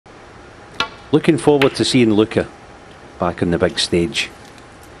Looking forward to seeing Luca back on the big stage.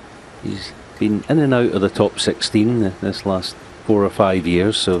 He's been in and out of the top 16 this last 4 or 5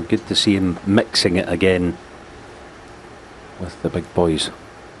 years, so good to see him mixing it again with the big boys.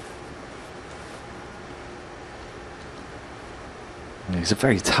 He's a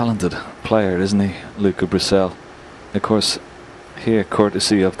very talented player, isn't he, Luca Brecel? Of course, here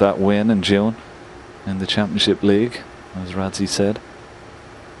courtesy of that win in June in the Championship League, as Radzi said.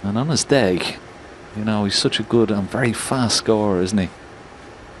 And on his day, you know, he's such a good and very fast scorer, isn't he?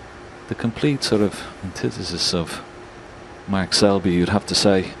 The complete sort of antithesis of Mark Selby, you'd have to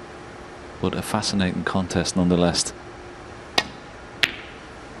say, but a fascinating contest nonetheless.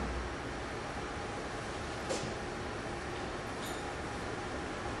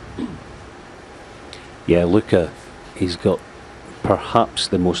 Yeah, Luca, he's got perhaps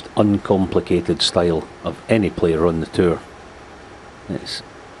the most uncomplicated style of any player on the tour. It's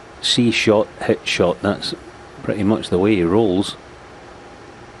see shot, hit shot, that's pretty much the way he rolls.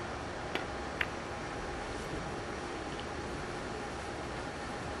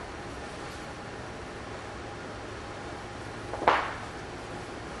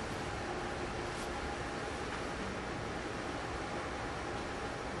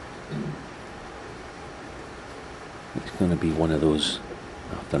 It's going to be one of those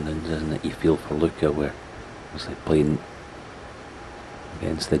afternoons, isn't it? You feel for Luca, where it's like playing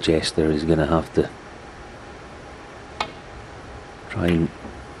against the Jester. He's going to have to try and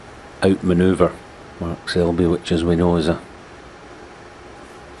outmaneuver Mark Selby, which, as we know, is a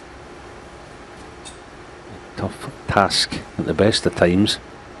tough task at the best of times.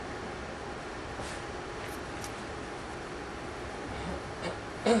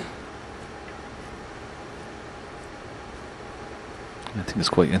 I think it's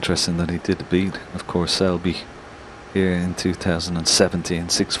quite interesting that he did beat, of course, Selby here in 2017,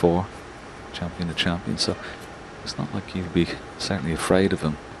 6-4, champion of champions. So it's not like you'd be certainly afraid of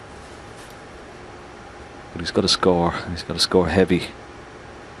him. But he's got to score. He's got to score heavy.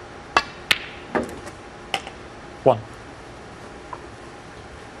 1.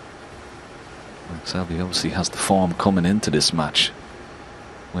 Selby obviously has the form coming into this match.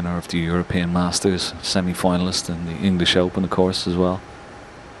 Winner of the European Masters, semi-finalist in the English Open, of course, as well.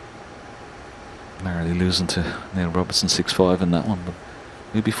 Narrowly losing to Neil Robertson 6-5 in that one, but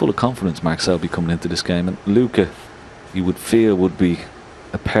he'd be full of confidence, Mark Selby, coming into this game. And Luca, you would feel, would be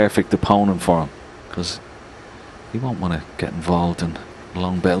a perfect opponent for him, because he won't want to get involved in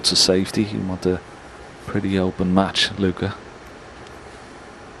long bouts of safety. He want a pretty open match, Luca.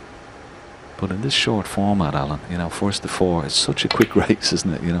 But in this short format, Alan, you know, first to 4, it's such a quick race,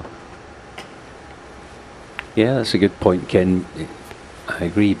 isn't it, you know? Yeah, that's a good point, Ken. I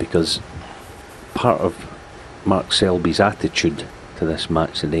agree, because part of Mark Selby's attitude to this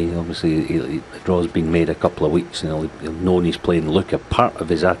match today, obviously the draw's been made a couple of weeks and he'll know he's playing Luca. Part of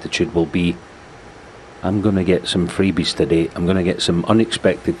his attitude will be, I'm going to get some freebies today, I'm going to get some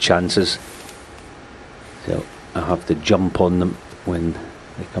unexpected chances, so I have to jump on them when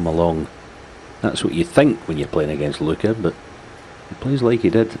they come along. That's what you think when you're playing against Luca, but he plays like he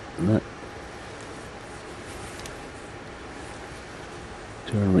did in that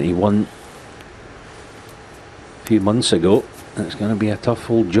tournament he won a few months ago. It's going to be a tough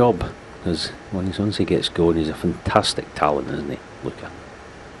old job, because once he gets going, he's a fantastic talent, isn't he, Luca?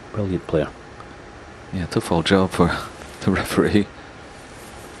 Brilliant player. Yeah, tough old job for the referee,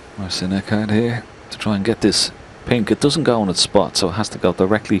 Marcin Eckhard, here to try and get this pink. It doesn't go on its spot, so it has to go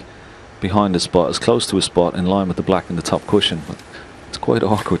directly behind the spot, as close to a spot in line with the black in the top cushion. But it's quite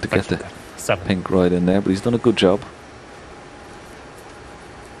awkward to get the 7. pink right in there, but he's done a good job.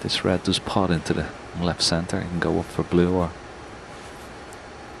 This red does pot into the left centre. He can go up for blue or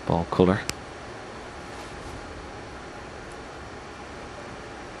ball colour.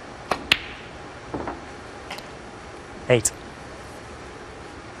 Eight.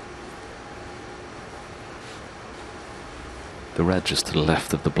 The red just to the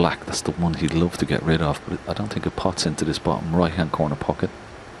left of the black, that's the one he'd love to get rid of, but I don't think it pots into this bottom right hand corner pocket.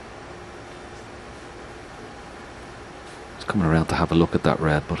 It's coming around to have a look at that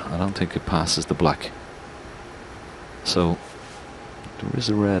red, but I don't think it passes the black. So there is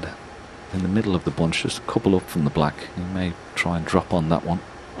a red in the middle of the bunch, just a couple up from the black. He may try and drop on that one.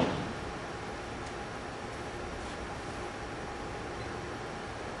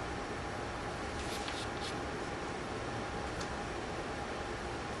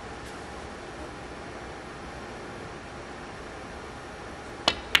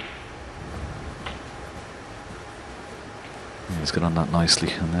 He's got on that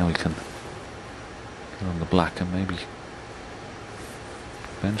nicely, and now he can get on the black and maybe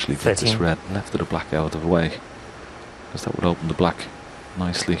eventually get this 13. red left of the black out of the way, because that would open the black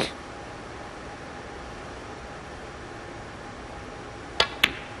nicely.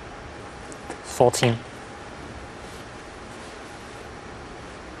 $14.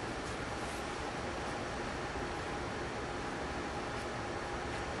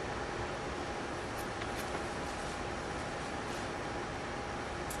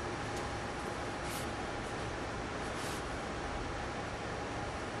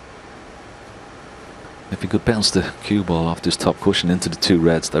 If he could bounce the cue ball off this top cushion into the two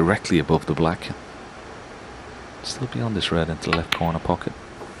reds directly above the black, still beyond this red into the left corner pocket.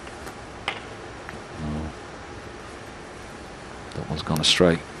 No. That one's gone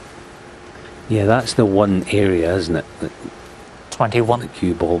astray. Yeah, that's the one area, isn't it? That 21. the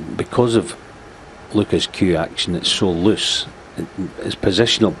cue ball, because of Luca's cue action, it's so loose. His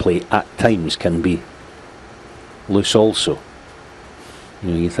positional play at times can be loose also. You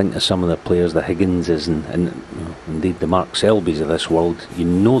know, you think of some of the players, the Higginses and indeed the Mark Selbys of this world, you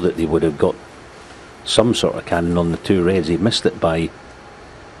know that they would have got some sort of cannon on the two reds. He missed it by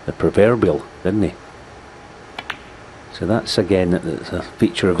the proverbial, didn't he? So that's again, it's a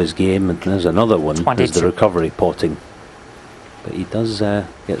feature of his game, and there's another one, is the recovery potting. But he does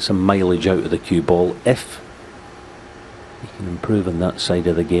get some mileage out of the cue ball if he can improve on that side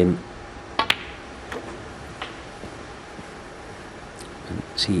of the game. And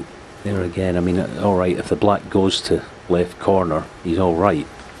see, there again, I mean, alright, if the black goes to left corner, he's alright.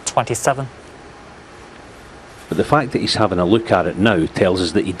 27. But the fact that he's having a look at it now tells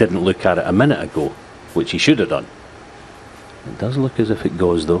us that he didn't look at it a minute ago, which he should have done. It does look as if it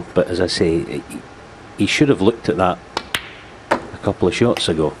goes though, but as I say, he should have looked at that a couple of shots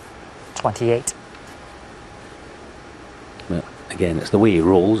ago. 28. But again, it's the way he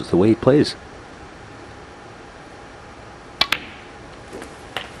rolls, it's the way he plays.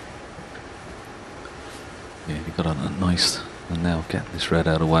 Yeah, he got on it nice, and now getting this red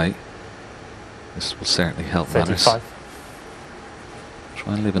out of the way. This will certainly help matters. 35.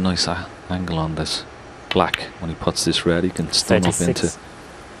 Try and leave a nice angle on this black. When he puts this red, he can stun up 36. into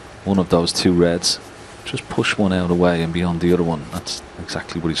one of those two reds. Just push one out of the way and beyond the other one. That's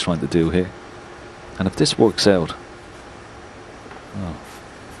exactly what he's trying to do here. And if this works out, oh,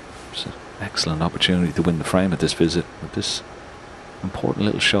 it's an excellent opportunity to win the frame at this visit with this important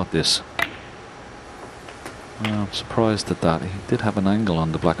little shot. This. I'm surprised at that. He did have an angle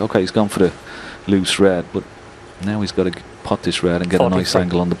on the black. Okay, he's gone for the loose red, but now he's got to pot this red and get 43. a nice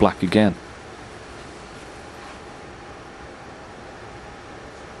angle on the black again.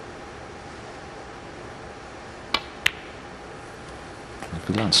 If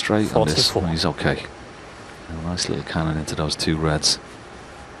he lands straight on this, 44. he's okay. A nice little cannon into those two reds.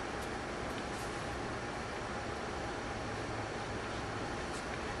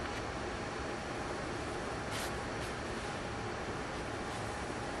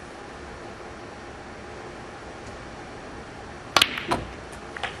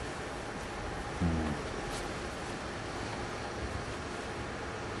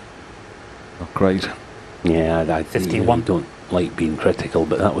 Not great. Yeah, I 51. you don't like being critical,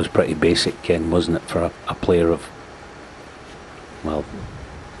 but that was pretty basic, Ken, wasn't it, for a player of, well,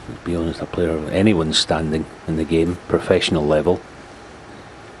 to be honest, a player of anyone's standing in the game, professional level.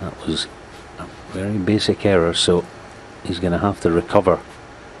 That was a very basic error, so he's going to have to recover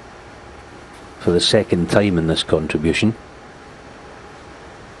for the second time in this contribution.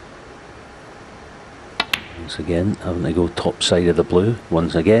 Once again, having to go top side of the blue.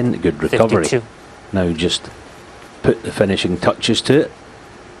 Once again, good recovery. 52. Now just put the finishing touches to it.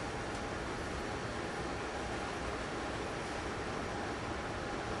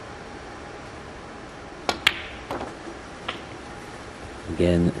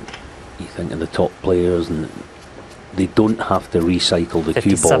 Again, you think of the top players, and they don't have to recycle the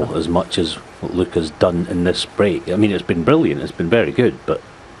cue 57. ball as much as what Luca's done in this break. I mean, it's been brilliant, it's been very good, but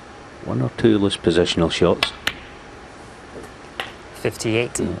one or two loose positional shots.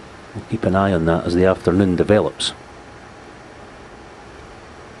 58. We'll keep an eye on that as the afternoon develops.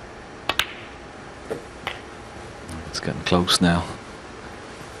 It's getting close now.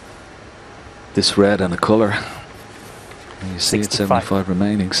 This red and the colour. You see it's 75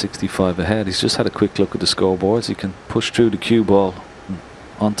 remaining, 65 ahead. He's just had a quick look at the scoreboards. He can push through the cue ball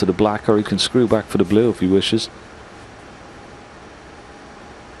onto the black, or he can screw back for the blue if he wishes.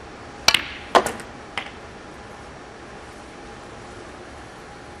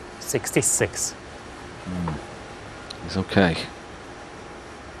 $66. He's okay.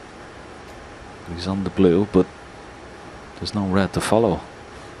 He's on the blue, but there's no red to follow.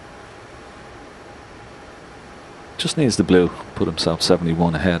 just needs the blue, put himself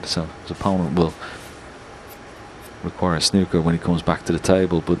 71 ahead, so his opponent will require a snooker when he comes back to the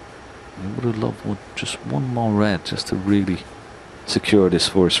table, but he would have loved just one more red just to really secure this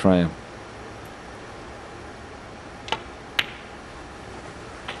first frame.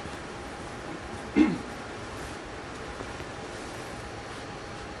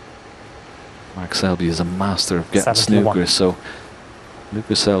 Mark Selby is a master of getting 71. snookers, so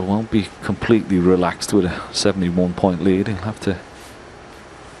Luca Brecel won't be completely relaxed with a 71 point lead. He'll have to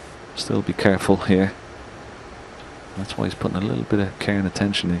still be careful here. That's why he's putting a little bit of care and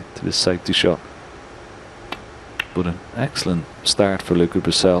attention into this safety shot. But an excellent start for Luca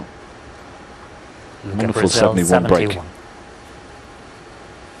Brecel. Wonderful 71 break.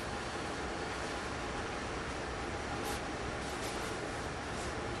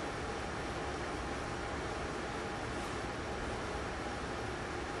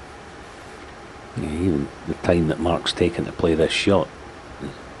 Yeah, even the time that Mark's taken to play this shot, as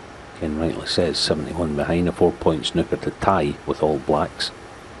Ken rightly says, 71 behind, a 4-point snooker to tie with all blacks.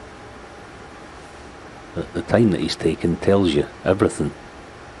 The time that he's taken tells you everything.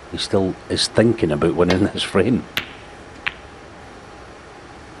 He still is thinking about winning this frame.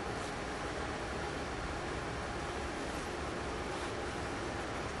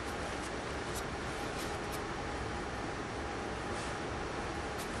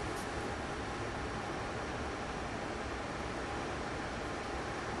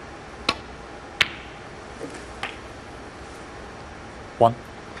 One.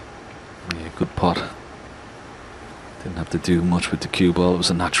 Yeah, good pot. Didn't have to do much with the cue ball. It was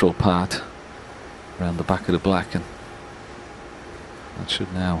a natural path around the back of the black, and that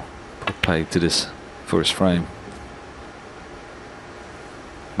should now put paid to this first frame.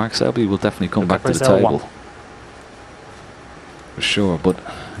 Mark Selby will definitely come back to the table for sure, but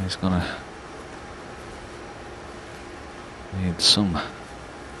he's gonna need some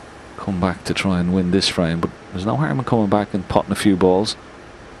comeback to try and win this frame. But there's no harm in coming back and potting a few balls.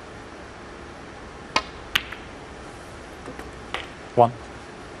 One.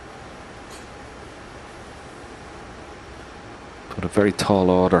 But a very tall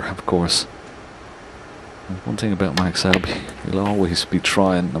order, of course. And one thing about Mark Selby, he'll always be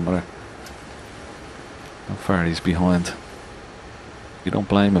trying, no matter how far he's behind. You don't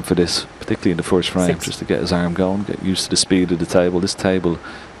blame him for this, particularly in the first frame, just to get his arm going, get used to the speed of the table. This table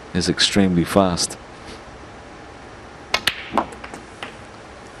is extremely fast.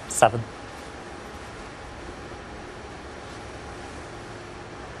 7.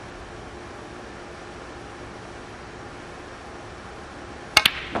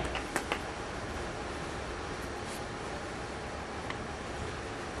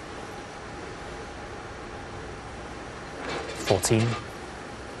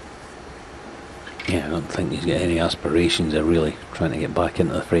 Yeah, I don't think he's got any aspirations of really trying to get back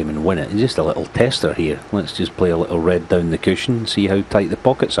into the frame and win it. He's just a little tester here. Let's just play a little red down the cushion and see how tight the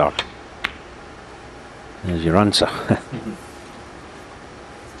pockets are. There's your answer.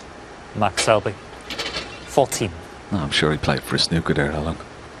 Mark Selby. 14. No, I'm sure he played for a snooker there, Alan.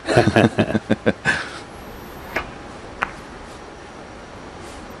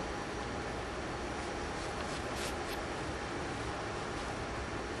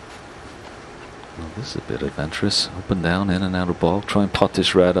 This is a bit adventurous. Up and down, in and out of ball. Try and pot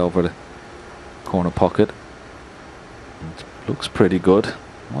this red over the corner pocket. It looks pretty good.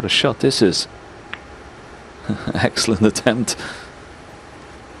 What a shot this is. Excellent attempt.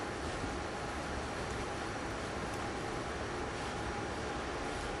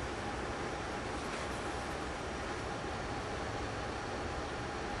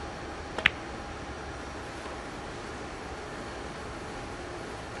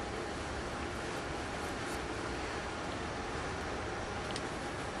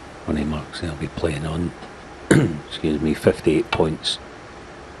 Funny marks they'll be playing on. Excuse me, 58 points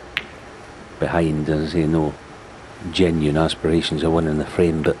behind. As I say, no genuine aspirations of winning the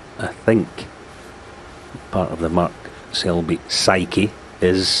frame, but I think part of the Mark Selby psyche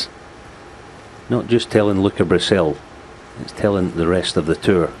is not just telling Luca Brecel, it's telling the rest of the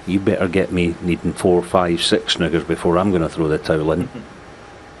tour, you better get me needing 4, 5, 6 snookers before I'm going to throw the towel in.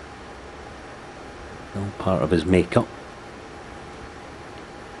 All part of his make-up.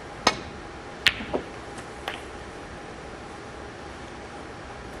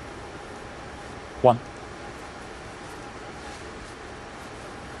 One.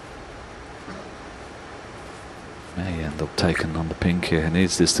 May end up taking on the pink here. He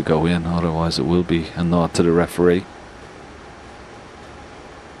needs this to go in, otherwise it will be a nod to the referee.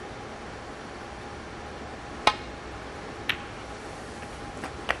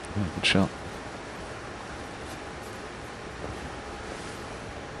 Good shot.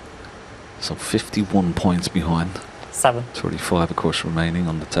 So 51 points behind. 7. 35 of course remaining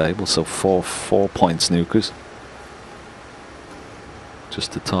on the table, so 4-point snookers.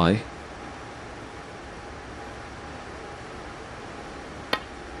 Just a tie.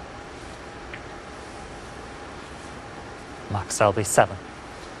 Max Selby 7.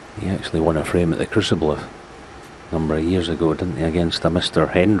 He actually won a frame at the Crucible a number of years ago, didn't he, against a Mr.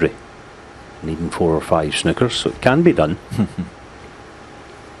 Henry, needing 4 or 5 snookers, so it can be done.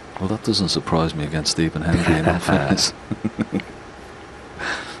 Well, that doesn't surprise me against Stephen Henry in all fairness.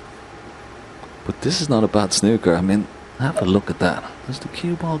 But this is not a bad snooker. I mean, have a look at that. Does the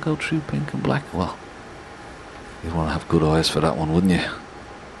cue ball go through pink and black? Well, you'd want to have good eyes for that one, wouldn't you?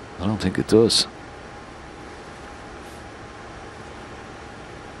 I don't think it does.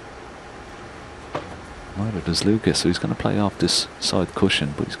 Neither does Luca, so he's going to play off this side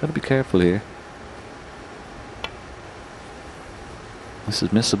cushion, but he's got to be careful here. This is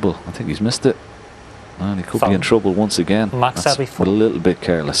missable. I think he's missed it. And he could be in trouble once again. Max Selby a little bit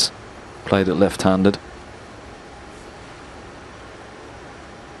careless. Played it left-handed.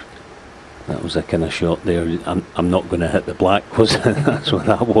 That was a kind of shot there. I'm not going to hit the black, was it? That's what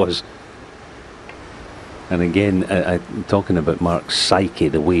that was. And again, talking about Mark's psyche,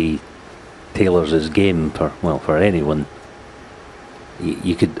 the way he tailors his game for anyone.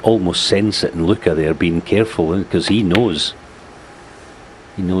 You could almost sense it in Luca there, being careful, because he knows.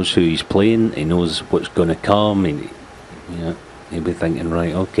 He knows who he's playing. He knows what's going to come. He'll be thinking,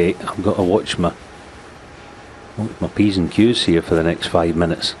 right, okay, I've got to watch my P's and Q's here for the next 5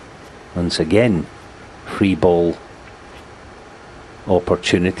 minutes. Once again, free ball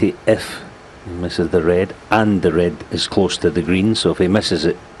opportunity if he misses the red, and the red is close to the green, so if he misses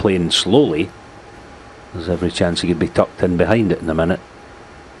it playing slowly, there's every chance he could be tucked in behind it in a minute.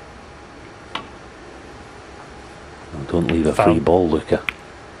 Oh, don't leave a free ball, Luca.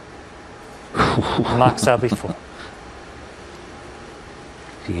 Max Selby 4.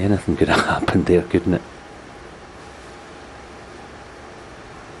 See, anything could have happened there, couldn't it?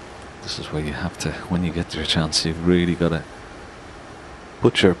 This is where you have to, when you get your chance, you've really got to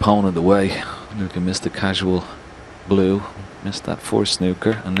put your opponent away. Luca missed the casual blue, missed that first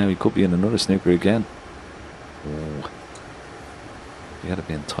snooker, and now he could be in another snooker again. Oh. He had to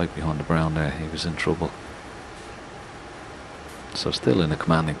be in tight behind the brown there. He was in trouble. So still in a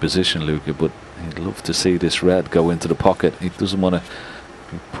commanding position, Luca, but he'd love to see this red go into the pocket. He doesn't want to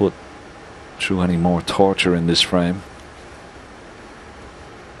be put through any more torture in this frame.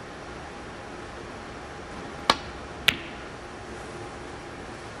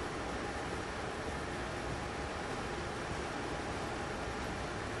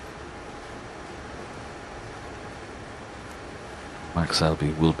 Max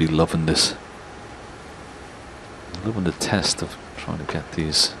Selby will be loving this. Loving the test of trying to get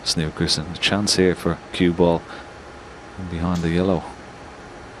these snookers, and a chance here for cue ball from behind the yellow.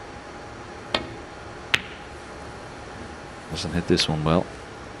 Doesn't hit this one well.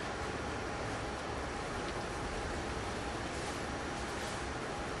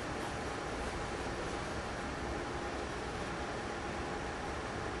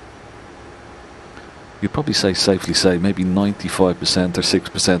 You'd probably safely say maybe 95% or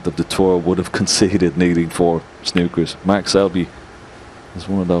 6% of the tour would have conceded needing 4 snookers. Mark Selby is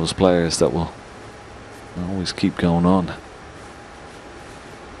one of those players that will always keep going on.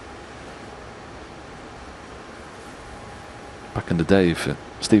 Back in the day, if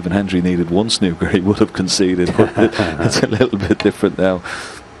Stephen Hendry needed 1 snooker, he would have conceded, but it's a little bit different now.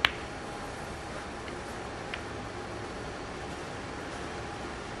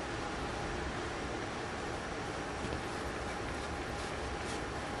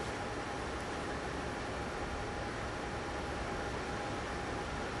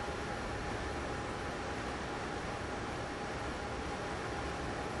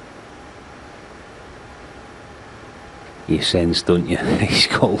 You sense, don't you? He's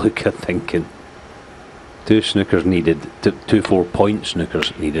got Luca thinking 2 snookers needed, 2 4-point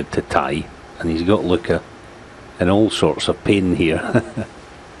snookers needed to tie, and he's got Luca in all sorts of pain here.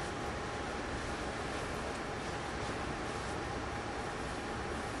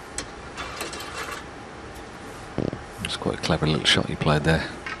 It's quite a clever little shot he played there,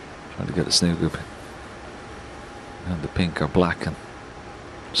 trying to get a snooker and the pink or black, and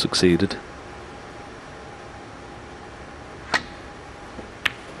succeeded.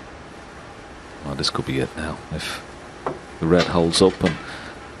 Oh, this could be it now. If the red holds up and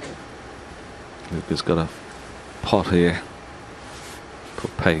Luca's got a pot here,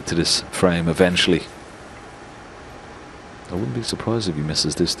 put pay to this frame eventually. I wouldn't be surprised if he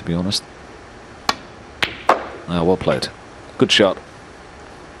misses this, to be honest. Ah, well played. Good shot.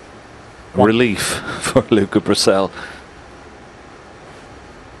 relief for Luca Brecel.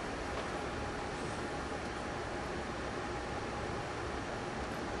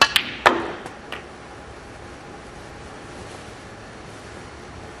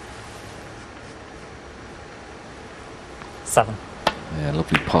 Seven. Yeah,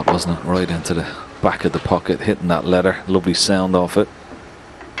 lovely pot, wasn't it? Right into the back of the pocket, hitting that leather. Lovely sound off it.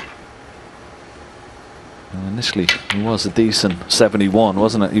 And initially, he was a decent 71,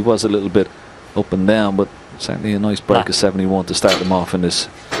 wasn't it? He was a little bit up and down, but certainly a nice break of 71 to start them off in this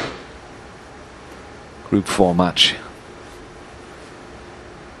Group 4 match.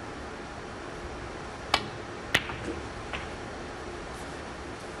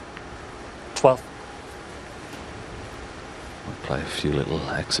 Play a few little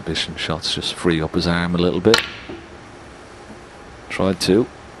exhibition shots, just free up his arm a little bit. Tried to.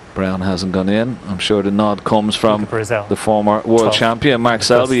 Brown hasn't gone in. I'm sure the nod comes from the former world champion, Mark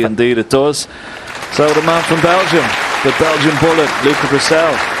Selby. Indeed it does. So the man from Belgium, the Belgian bullet, Luca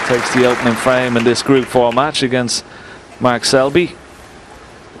Brecel, takes the opening frame in this Group 4 match against Mark Selby.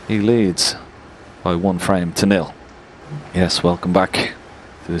 He leads by 1-0. Yes, welcome back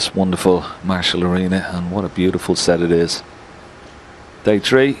to this wonderful Marshall Arena, and what a beautiful set it is. Day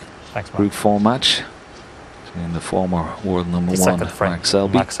 3, Group 4 match between the former world number 1, Mark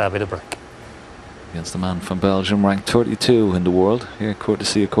Selby. The break. Against the man from Belgium, ranked 32 in the world. Here,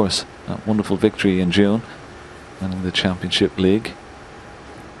 courtesy, of course, that wonderful victory in June and in the Championship League.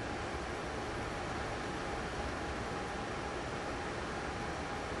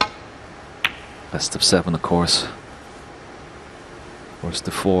 Best of 7, of course. Worst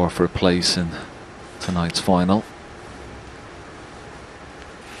of 4 for a place in tonight's final.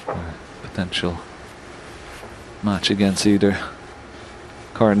 Potential match against either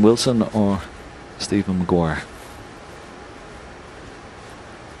Karen Wilson or Stephen Maguire.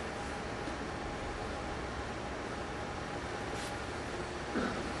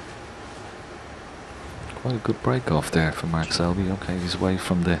 Quite a good break off there for Mark Selby. Okay, he's away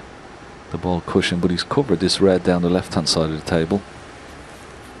from the ball cushion, but he's covered this red down the left hand side of the table.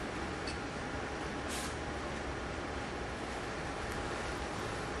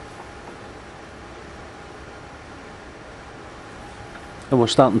 And we're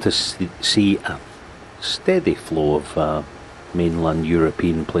starting to see a steady flow of mainland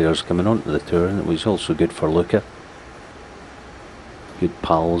European players coming onto the tour, and it was also good for Luca. Good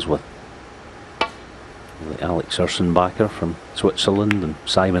pals with Alex Ursenbacher from Switzerland and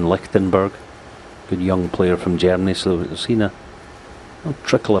Simon Lichtenberg, good young player from Germany. So we've seen a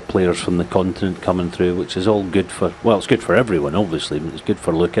trickle of players from the continent coming through, which is all good for, well, it's good for everyone obviously, but it's good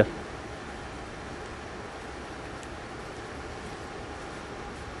for Luca.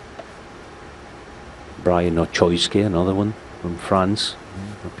 Brian Ochoyski, another one from France,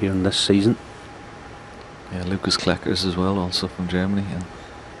 appearing this season. Yeah, Lucas Kleckers as well, also from Germany, and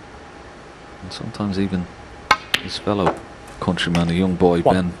sometimes even his fellow countryman, a young boy,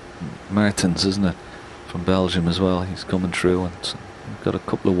 Ben Martins, isn't it, from Belgium as well. He's coming through, and we've got a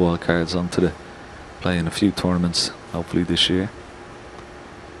couple of wild cards onto the play in a few tournaments, hopefully this year.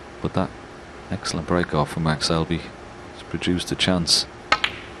 But that excellent break off from Mark Selby has produced a chance.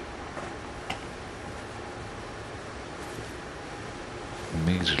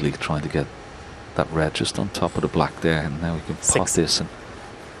 Immediately trying to get that red just on top of the black there, and now we can pot this and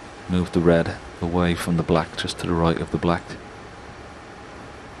move the red away from the black, just to the right of the black.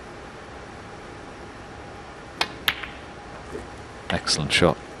 Excellent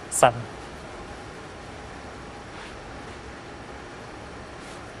shot. 7.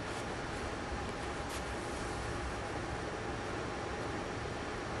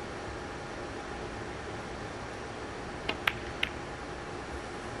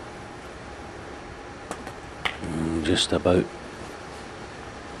 Just about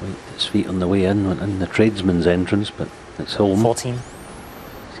his feet on the way in, went in the tradesman's entrance, but it's home. 14.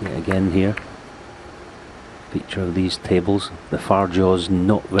 See it again here. Feature of these tables. The far jaws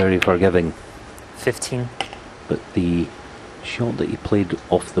not very forgiving. 15. But the shot that he played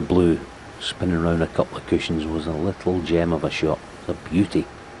off the blue, spinning around a couple of cushions, was a little gem of a shot. It's a beauty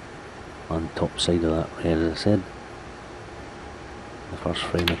on top side of that red, as I said. The first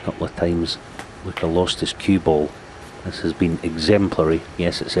frame a couple of times. Luca lost his cue ball. This has been exemplary.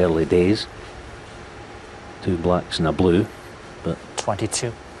 Yes, it's early days. 2 blacks and a blue, but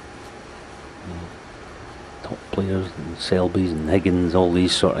 22. Top players, and Selby's and Higgins, all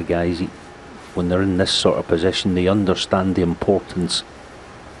these sort of guys, when they're in this sort of position, they understand the importance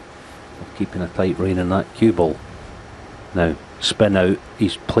of keeping a tight rein on that cue ball. Now, spin out,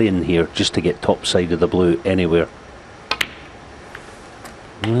 he's playing here just to get top side of the blue anywhere.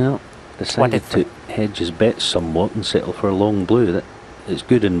 Well, decided 23. to hedge his bets somewhat and settle for a long blue. That it's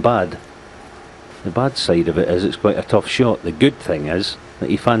good and bad. The bad side of it is it's quite a tough shot. The good thing is that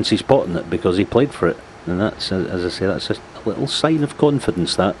he fancies potting it because he played for it, and that's, as I say, that's a little sign of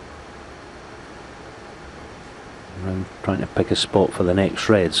confidence. That I'm trying to pick a spot for the next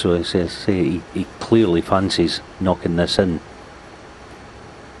red, so he says he clearly fancies knocking this in.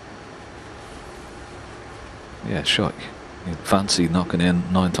 Yeah, sure. You fancy knocking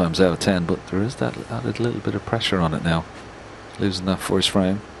in 9 times out of 10, but there is that added little bit of pressure on it now. Losing that first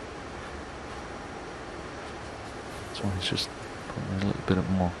frame. That's why he's just putting a little bit of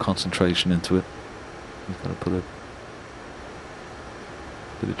more concentration into it. He's got to put a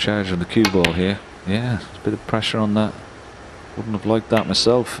bit of charge on the cue ball here. Yeah, there's a bit of pressure on that. Wouldn't have liked that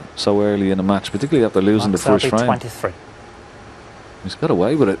myself so early in the match, particularly after losing the first frame. 23. He's got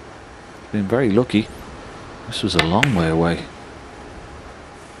away with it. Been very lucky. This was a long way away.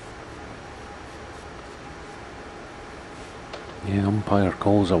 Yeah, umpire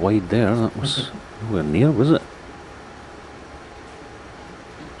calls a wide there. That was nowhere near, was it?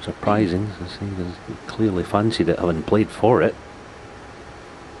 Surprising, as he clearly fancied it, having played for it.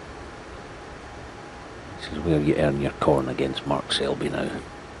 This is where you earn your corn against Mark Selby now.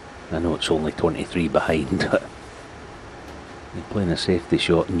 I know it's only 23 behind, but you're playing a safety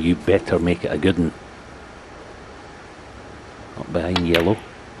shot and you better make it a good one. Up behind yellow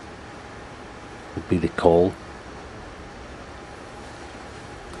would be the call.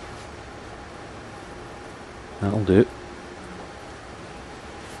 That'll do it.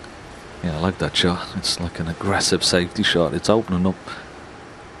 Yeah, I like that shot. It's like an aggressive safety shot. It's opening up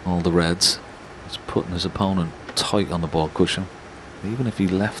all the reds. It's putting his opponent tight on the ball cushion. Even if he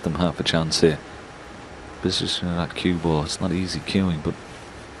left them half a chance here, positioning that cue ball, it's not easy cueing, but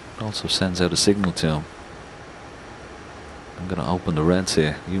it also sends out a signal to him. I'm going to open the reds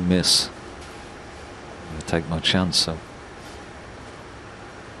here. You miss, I'm going to take my chance. So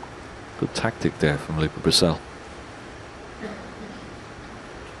good tactic there from Luca Brecel.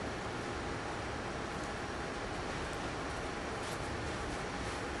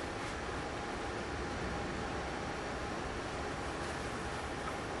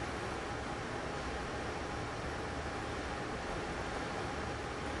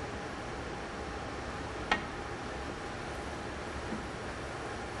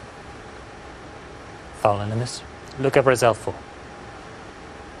 Foul and a miss. Luca Brecel 4.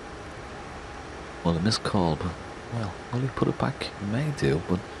 Well, a missed call, but well, will he put it back? He may do,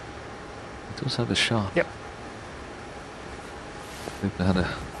 but he does have a shot. Yep. Luca had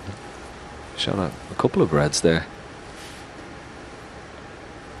a shot at a couple of reds there.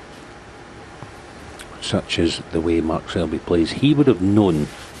 Such is the way Mark Selby plays. He would have known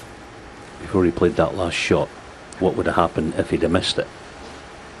before he played that last shot what would have happened if he'd have missed it.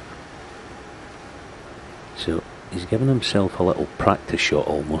 So he's given himself a little practice shot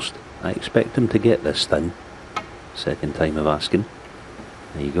almost. I expect him to get this thing. Second time of asking.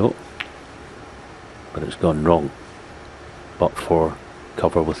 There you go. But it's gone wrong. But for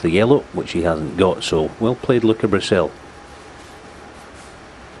cover with the yellow, which he hasn't got. So well played, Luca Brecel.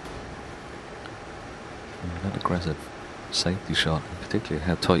 That aggressive safety shot, particularly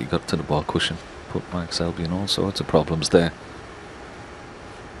how tight you got to the ball cushion, put Mark Selby in all sorts of problems there.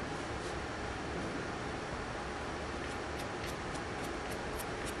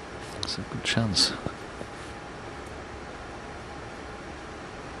 It's a good chance.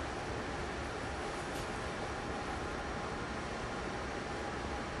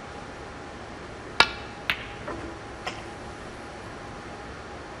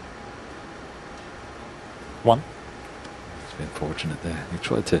 One. It's been fortunate there. He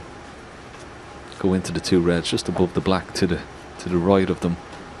tried to go into the two reds just above the black to the right of them.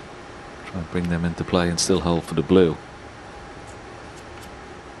 Try and bring them into play and still hold for the blue.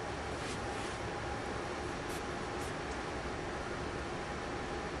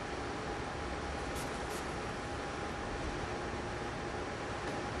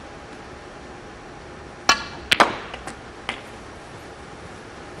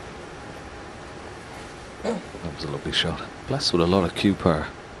 That was a lovely shot. Blessed with a lot of cue power.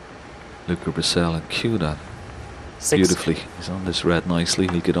 Luca Brecel, and cue that 6. beautifully. He's on this red nicely.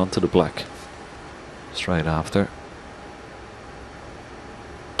 He'll get onto the black straight after.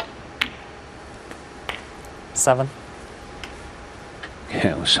 7.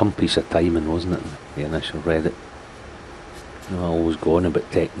 Yeah, it was some piece of timing, wasn't it? The initial red it. You know, always going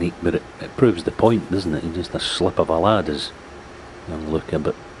about technique, but it proves the point, doesn't it? He's just a slip of a lad, as young Luca,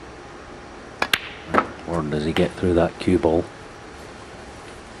 but or does he get through that cue ball?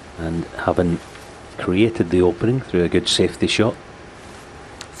 And having created the opening through a good safety shot,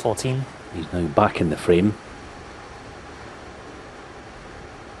 14. He's now back in the frame.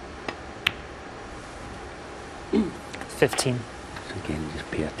 $15. Again, just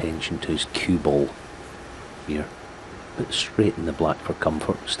pay attention to his cue ball here. Put straight in the black for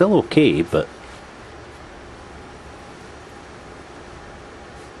comfort. Still okay, but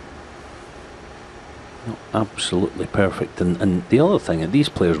not absolutely perfect. And the other thing, and these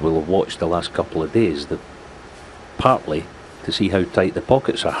players will have watched the last couple of days, partly to see how tight the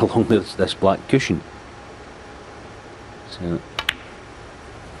pockets are along this black cushion. So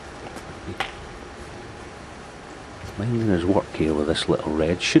minding his work here with this little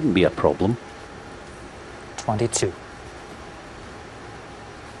red shouldn't be a problem. 22.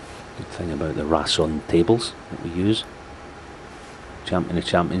 Good thing about the DAZN tables that we use. Champion of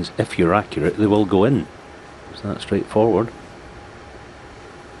Champions, if you're accurate, they will go in. It's that straightforward.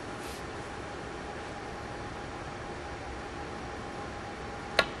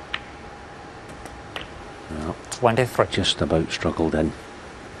 Well, 23. just about struggled in.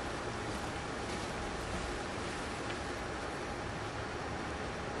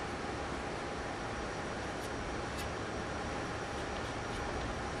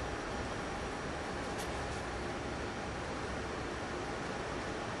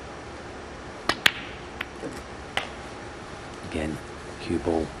 Again, cue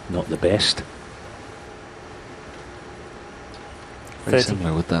ball not the best. Very 30.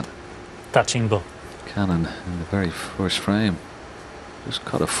 similar with that Touching ball. cannon in the very first frame. Just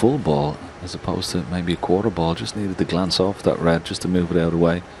caught a full ball as opposed to maybe a quarter ball. Just needed to glance off that red just to move it out of the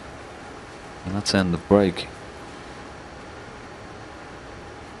way. And that's end of break.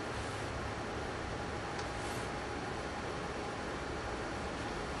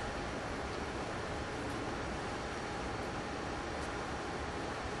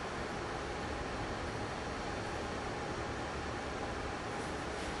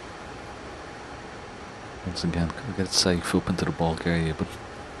 Once again, gotta get it safe up into the bulk area, but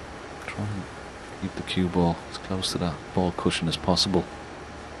try and keep the cue ball as close to that ball cushion as possible.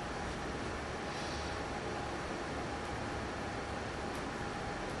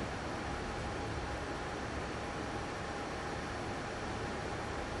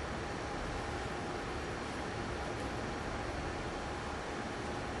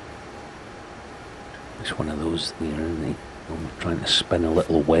 It's one of those there, isn't he? I'm trying to spin a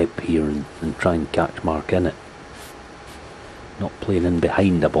little web here and try and catch Mark in it. Not playing in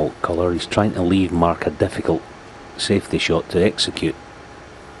behind a bulk colour, he's trying to leave Mark a difficult safety shot to execute.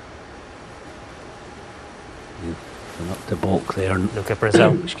 Up to bulk there. Luca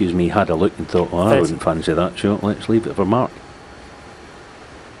Brecel. Excuse me, had a look and thought, oh, I 30. wouldn't fancy that shot, let's leave it for Mark.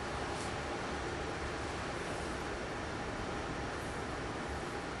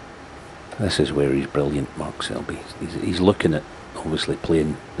 This is where he's brilliant, Mark Selby. He's looking at obviously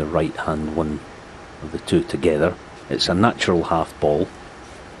playing the right hand one of the two together. It's a natural half ball.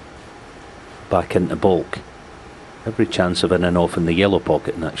 Back into bulk. Every chance of in and off in the yellow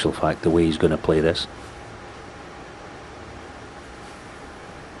pocket, in actual fact, the way he's going to play this.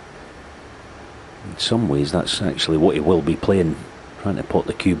 In some ways, that's actually what he will be playing, trying to put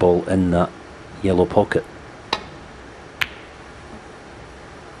the cue ball in that yellow pocket.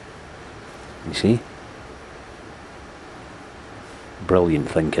 You see? Brilliant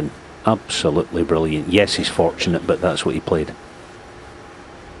thinking. Absolutely brilliant. Yes, he's fortunate, but that's what he played.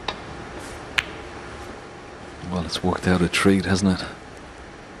 Well, it's worked out a treat, hasn't it?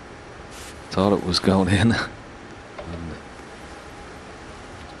 Thought it was going in. And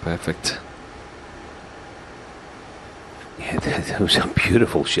perfect. Yeah, that was a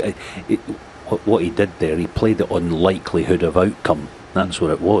beautiful shot. What he did there, he played it on likelihood of outcome. That's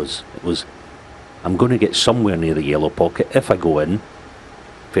what it was. It was, I'm going to get somewhere near the yellow pocket. If I go in,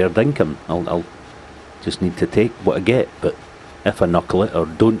 fair dinkum. I'll just need to take what I get. But if I knuckle it or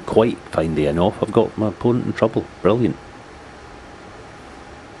don't quite find the in off, I've got my opponent in trouble. Brilliant.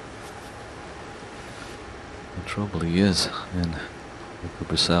 In trouble he is in Luca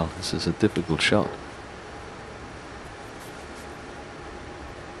Brecel. This is a difficult shot.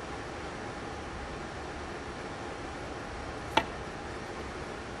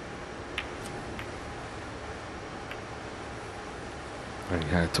 Very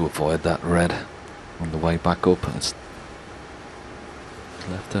hard to avoid that red on the way back up. It's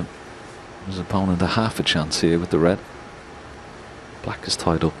left his opponent a half a chance here with the red. Black is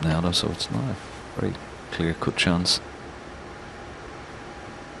tied up now though, so it's not a very clear-cut chance.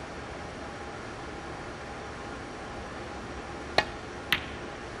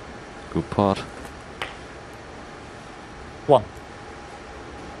 Good pot. 1.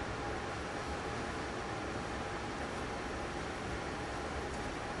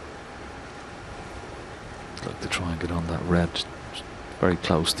 Just like to try and get on that red, just very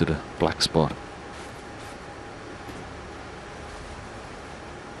close to the black spot.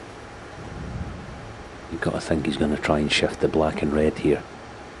 You've got to think he's going to try and shift the black and red here.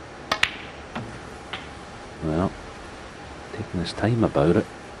 Well, taking his time about it.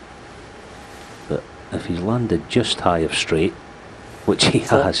 But if he's landed just high of straight, which he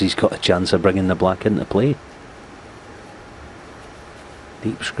has, he's got a chance of bringing the black into play.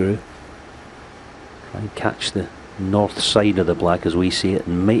 Deep screw. Try and catch the north side of the black as we see it,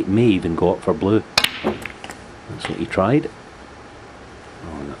 and may even go up for blue. That's what he tried.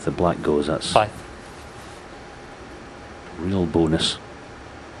 Oh, and if the black goes, that's 5. real bonus.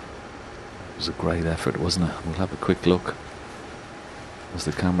 It was a great effort, wasn't it? We'll have a quick look as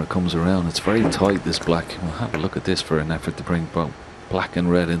the camera comes around. It's very tight, this black. We'll have a look at this for an effort to bring both black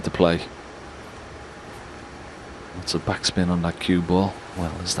and red into play. What's a backspin on that cue ball?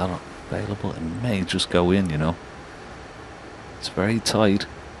 Well, is that available? It may just go in, you know. It's very tight.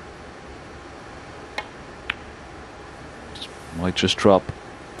 Might just drop.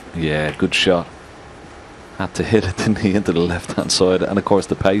 Yeah, good shot. Had to hit it, didn't he, into the left hand side. And of course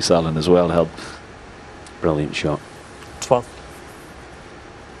the pace, Alan, as well helped. Brilliant shot. 12.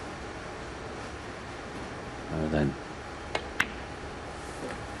 Now then,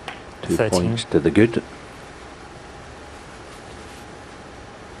 2 13. points to the good.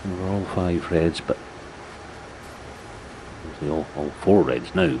 And we're all 5 reds, but obviously all 4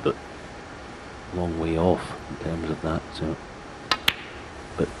 reds now, but a long way off in terms of that. So,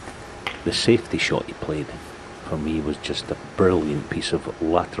 but the safety shot he played for me was just a brilliant piece of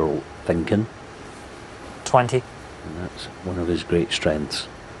lateral thinking, 20. and that's one of his great strengths.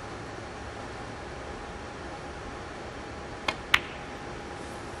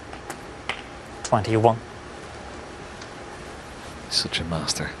 $21. Such a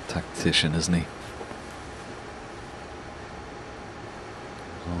master tactician, isn't he?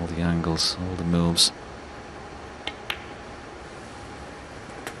 All the angles, all the moves.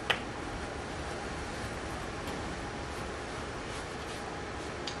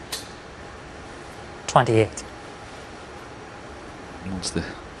 $28. He wants to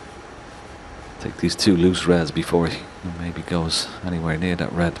take these 2 loose reds before he maybe goes anywhere near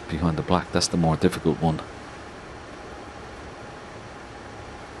that red behind the black. That's the more difficult one.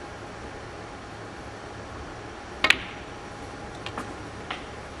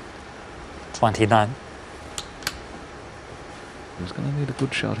 $29. He's going to need a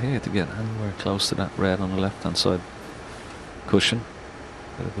good shot here to get anywhere close to that red on the left hand side cushion.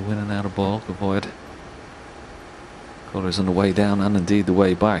 Bit of the in and out of ball, avoid colours on the way down and indeed the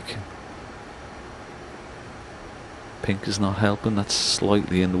way back. Pink is not helping, that's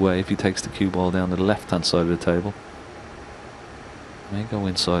slightly in the way if he takes the cue ball down to the left hand side of the table. May go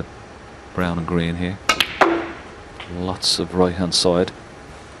inside brown and green here. Lots of right hand side.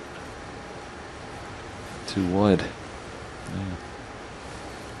 Too wide. Yeah.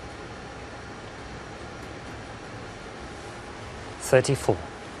 $34.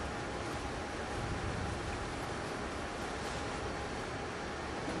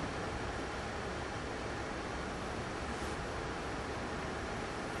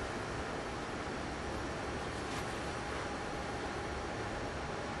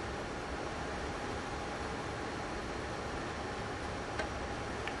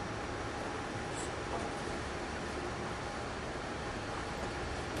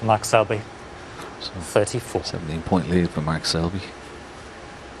 Mark Selby. So 34. 17-point lead for Mark Selby.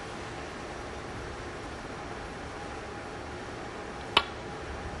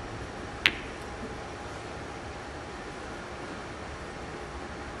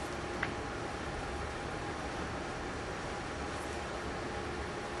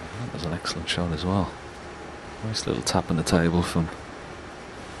 That was an excellent shot as well. Nice little tap on the table from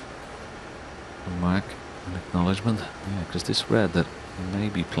Mark. An acknowledgement. Yeah, because this red that he may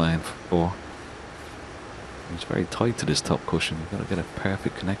be playing for, it's very tight to this top cushion. You've got to get a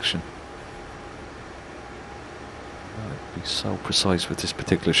perfect connection. Got to be so precise with this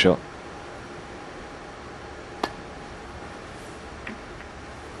particular shot.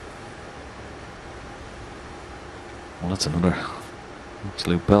 Well, that's another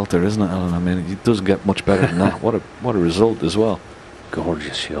absolute belter, isn't it, Alan? I mean, it doesn't get much better than that. What a result as well.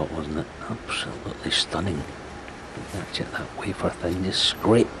 Gorgeous shot, wasn't it? Absolutely stunning. Catch it that wafer thing, just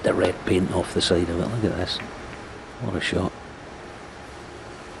scraped the red paint off the side of it. Look at this. What a shot.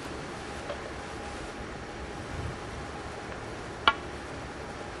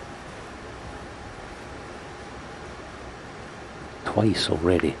 Twice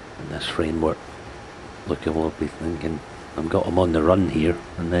already in this framework. Luca will be thinking, I've got him on the run here,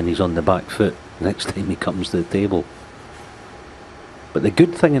 and then he's on the back foot next time he comes to the table. But the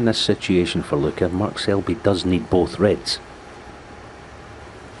good thing in this situation for Luca, Mark Selby does need both reds.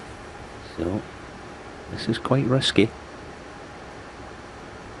 So, this is quite risky.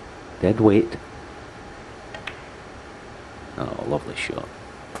 Dead weight. Oh, lovely shot.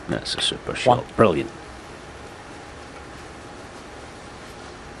 That's a super shot. Brilliant.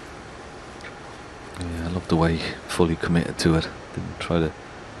 Yeah, I love the way he fully committed to it. Didn't try to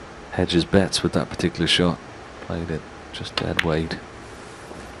hedge his bets with that particular shot. Played it just dead weight.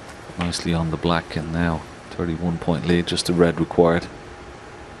 Nicely on the black, and now 31-point lead, just a red required.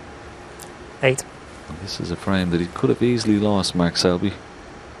 8. And this is a frame that he could have easily lost, Mark Selby.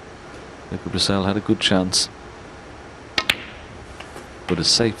 Luca Brecel had a good chance, but his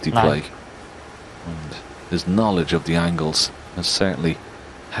safety 9. play and his knowledge of the angles has certainly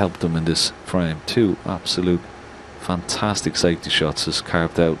helped him in this frame. Two absolute fantastic safety shots has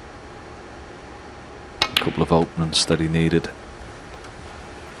carved out a couple of openings that he needed,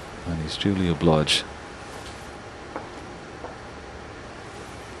 and he's duly obliged.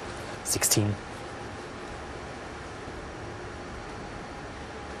 16.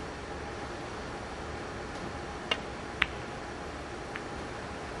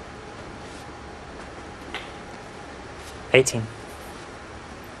 $18.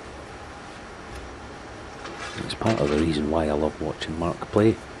 It's part of the reason why I love watching Mark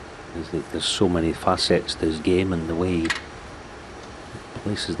play, is that there's so many facets to his game, and the way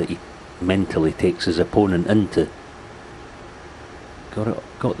places that he mentally takes his opponent into.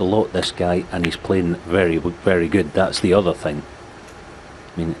 Got the lot, this guy, and he's playing very, very good. That's the other thing.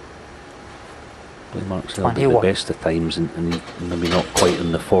 I mean, play Mark Selby at the best of times, and he's maybe not quite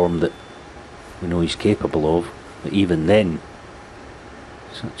in the form that we know he's capable of. But even then,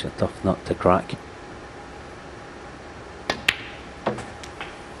 such a tough nut to crack.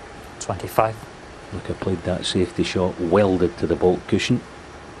 25. Look, I played that safety shot welded to the bolt cushion.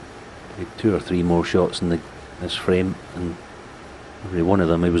 Played 2 or 3 more shots in this frame, and every one of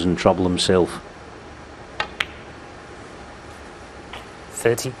them he was in trouble himself.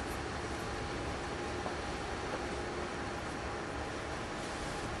 30.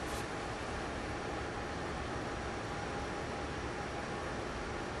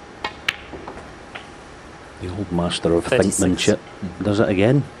 The old master of 36. thinkmanship does it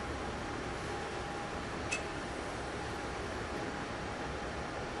again.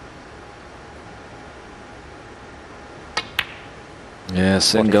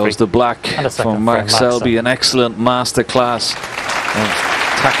 Yes, in goes the black from Mark Selby. An excellent masterclass of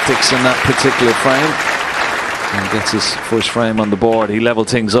tactics in that particular frame, and gets his first frame on the board. He leveled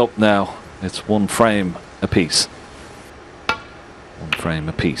things up now. It's 1 frame apiece. 1 frame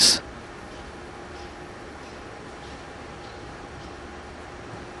apiece.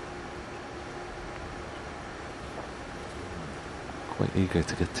 Quite eager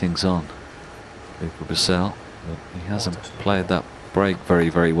to get things on, Luca Brecel, but he hasn't played that break very,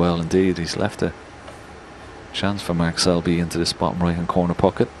 very well indeed. He's left a chance for Mark Selby into this bottom right hand corner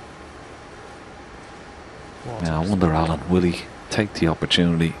pocket. Now I wonder, Alan, will he take the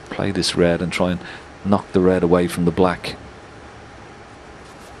opportunity, play this red and try and knock the red away from the black?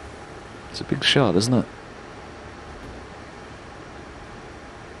 It's a big shot, isn't it?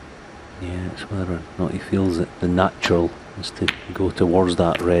 Yeah, it's whether or not he feels that the natural is to go towards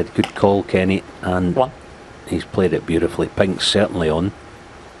that red. Good call, Kenny, and 1. He's played it beautifully. Pink's certainly on.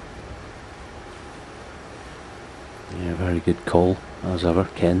 Yeah, very good call, as ever,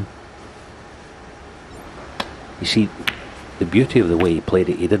 Ken. You see, the beauty of the way he played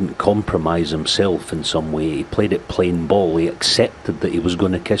it, he didn't compromise himself in some way. He played it plain ball. He accepted that he was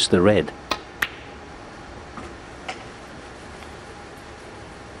going to kiss the red.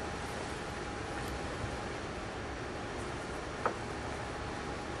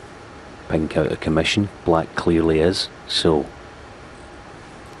 Pink out of commission, black clearly is, so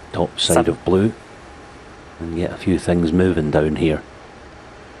top side of blue, and get a few things moving down here.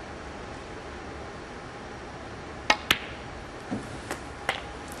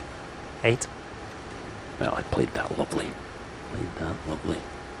 $8. Well, I played that lovely.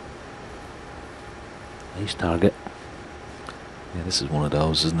 Nice target. Yeah, this is one of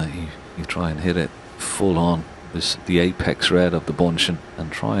those, isn't it? You try and hit it full on, the apex red of the bunch, and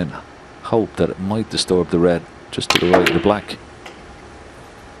try and hope that it might disturb the red just to the right of the black.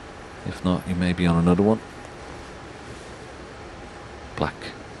 If not, you may be on another one. Black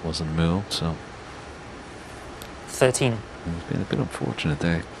wasn't moved, so 13. it's been a bit unfortunate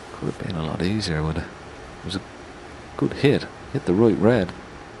there. Could have been a lot easier with it. It was a good hit the right red.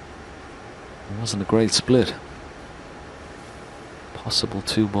 It wasn't a great split. possible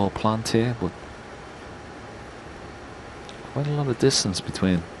 2-ball plant here, but quite a lot of distance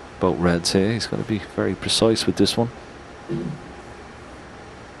between both reds here. He's got to be very precise with this one.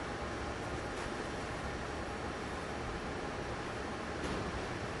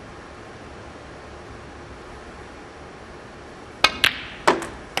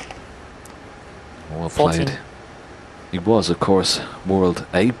 Well 14. played. He was, of course, world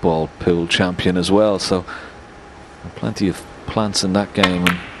 8-ball pool champion as well, so plenty of plants in that game,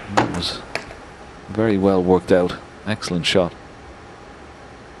 and that was very well worked out. Excellent shot.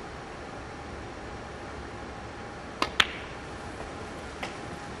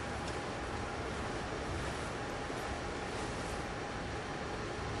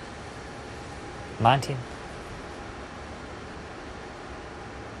 Nineteen.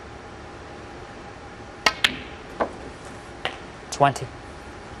 20.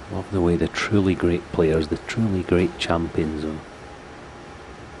 Love the way the truly great players, the truly great champions of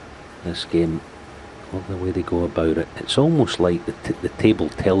this game, love the way they go about it. It's almost like the table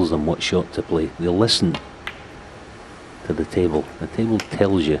tells them what shot to play. They listen to the table. The table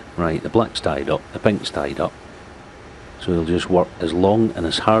tells you, right, the black's tied up, the pink's tied up. So he'll just work as long and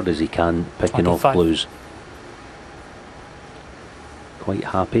as hard as he can, picking 25. off blues. Quite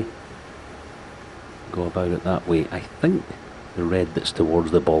happy. Go about it that way. I think the red that's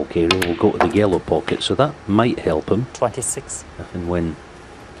towards the bulk area will go to the yellow pocket, so that might help him 26. if and when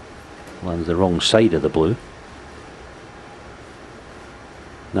lands the wrong side of the blue.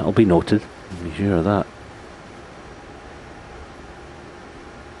 That'll be noted. Be sure of that.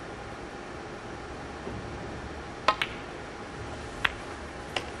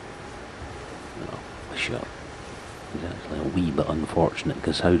 No, the shot is actually a wee bit unfortunate,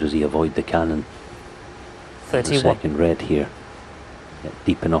 because how does he avoid the cannon? The 31. second red here. Get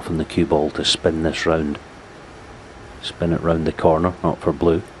deep enough in the cue ball to spin this round. Spin it round the corner, not for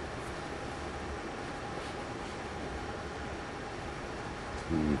blue.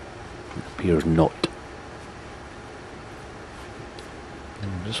 It appears not.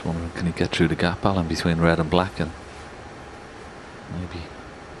 I'm just wondering, can he get through the gap, Alan, between red and black, and maybe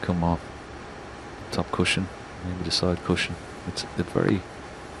come off top cushion, maybe the side cushion. It's a very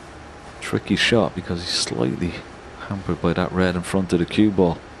tricky shot because he's slightly hampered by that red in front of the cue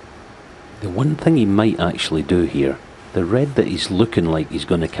ball. The one thing he might actually do here, the red that he's looking like he's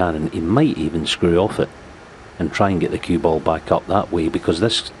going to cannon, he might even screw off it and try and get the cue ball back up that way, because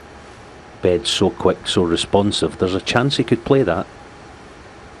this bed's so quick, so responsive, there's a chance he could play that.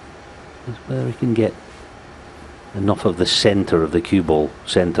 It's whether he can get enough of the centre of the cue ball,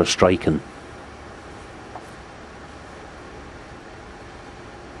 centre striking.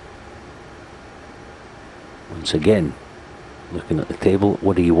 Once again, looking at the table,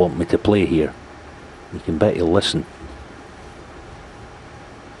 what do you want me to play here? You can bet he'll listen.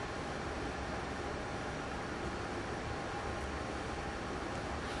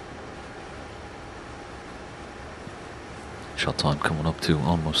 Shot time coming up to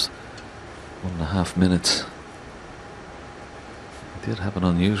almost 1.5 minutes. He did have an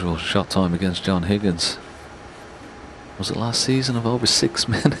unusual shot time against John Higgins. Was it last season of over 6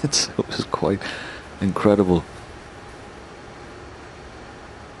 minutes? It was quite incredible.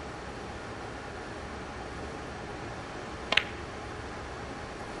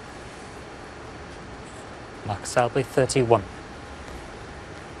 Mark Selby, 31.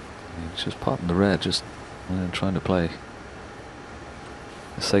 He's just potting the red, just trying to play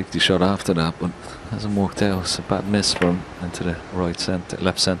a safety shot after that, but hasn't worked out. It's a bad miss for him into the right centre,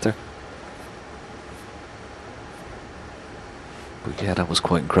 left centre. But yeah, that was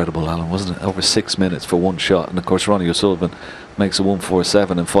quite incredible, Alan, wasn't it? Over 6 minutes for one shot, and of course Ronnie O'Sullivan makes a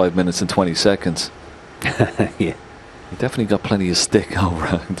 147 in 5 minutes and 20 seconds. Yeah, He definitely got plenty of stick all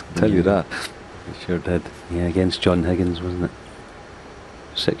round, I'll tell you that. he sure did. Yeah, against John Higgins, wasn't it?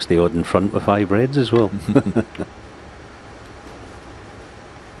 60 odd in front with 5 reds as well.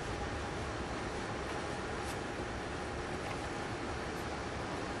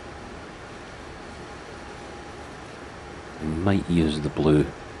 We might use the blue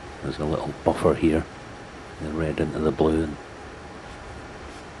as a little buffer here, the red into the blue, and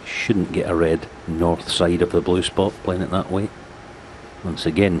shouldn't get a red north side of the blue spot playing it that way. Once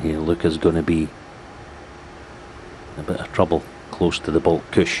again here, Luca's going to be in a bit of trouble close to the bulk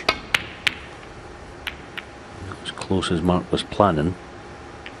cush. Not as close as Mark was planning,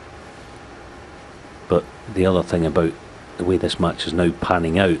 but the other thing about the way this match is now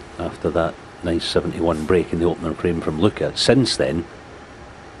panning out after that nice 71 break in the opening frame from Luca, since then,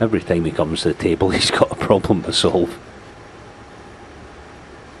 every time he comes to the table he's got a problem to solve.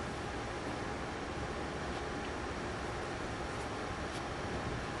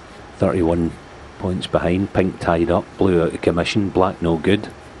 31 points behind. Pink tied up, blue out of commission, black no good.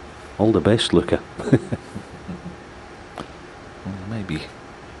 All the best, Luca. Well, maybe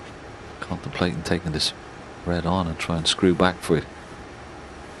contemplating taking this red on and try and screw back for it.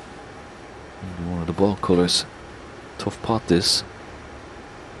 Maybe one of the ball colours. Tough pot this,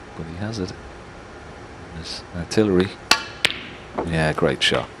 but he has it. This artillery. Yeah, great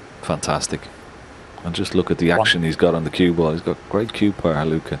shot. Fantastic. And just look at the action he's got on the cue ball. He's got great cue power,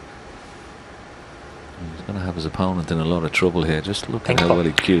 Luca. He's going to have his opponent in a lot of trouble here. Just look at how well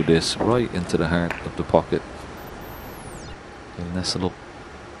he cued this right into the heart of the pocket. He'll nestle up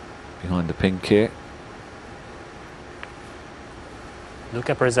behind the pink here.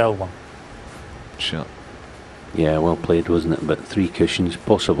 Luca Brecel 1. Shot. Yeah, well played, wasn't it? But 3 cushions,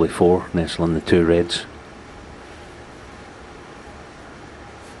 possibly 4, nestling the 2 reds.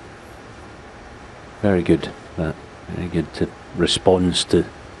 Very good. Very good to response to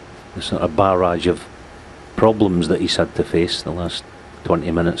the sort of barrage of problems that he's had to face the last 20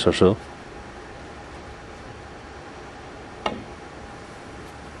 minutes or so.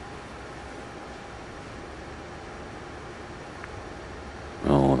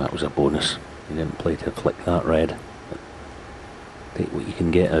 Oh, that was a bonus. He didn't play to flick that red. But take what you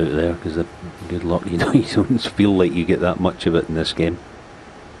can get out there, because good luck, you know, you don't feel like you get that much of it in this game.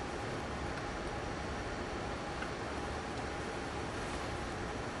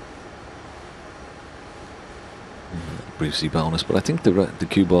 Briefly bonus, but I think the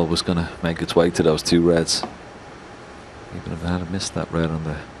cue ball was going to make its way to those 2 reds, even if I had missed that red on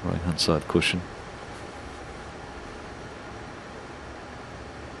the right hand side cushion.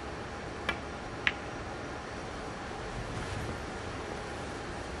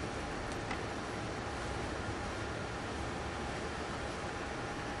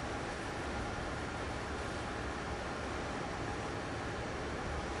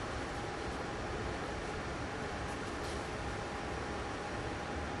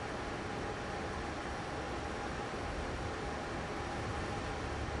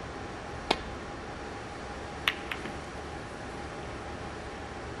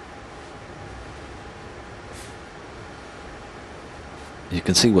 You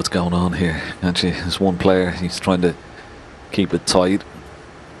can see what's going on here, can't you? There's one player, he's trying to keep it tight.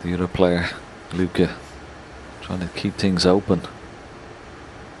 The other player, Luca, trying to keep things open.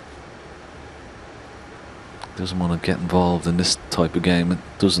 Doesn't want to get involved in this type of game. It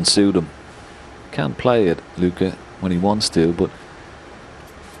doesn't suit him. Can't play it, Luca, when he wants to, but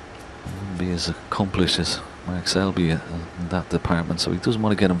he wouldn't be as accomplished as Mark Selby in that department, so he doesn't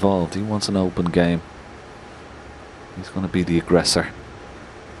want to get involved. He wants an open game. He's going to be the aggressor.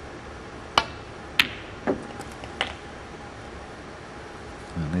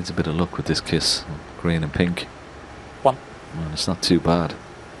 Needs a bit of luck with this kiss, green and pink. 1. Well, it's not too bad.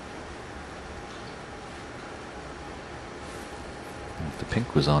 If the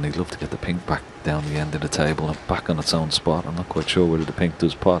pink was on, he'd love to get the pink back down the end of the table and back on its own spot. I'm not quite sure whether the pink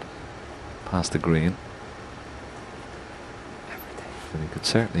does pot past the green. But he could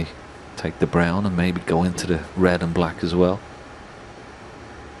certainly take the brown and maybe go into the red and black as well.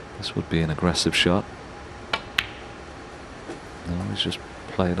 This would be an aggressive shot. No, he's just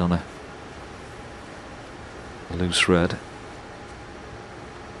played on a loose red.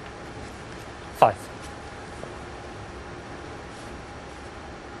 5.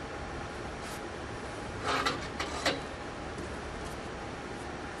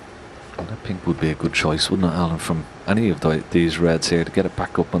 Well, that pink would be a good choice, wouldn't it, Alan, from any of these reds here to get it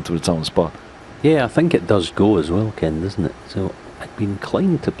back up onto its own spot. Yeah, I think it does go as well, Ken, doesn't it? So I'd be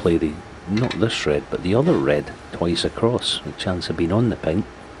inclined to play not this red, but the other red twice across, with chance of being on the pink.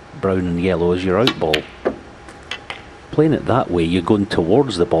 Brown and yellow as your out ball. Playing it that way, you're going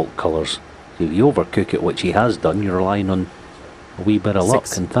towards the bulk colours. If you overcook it, which he has done, you're relying on a wee bit of 6.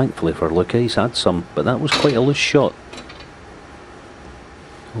 luck, and thankfully for Luca, he's had some, but that was quite a loose shot.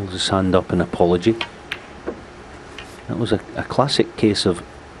 Holds his hand up in apology. That was a classic case of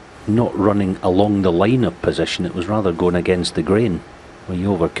not running along the line of position, it was rather going against the grain. When you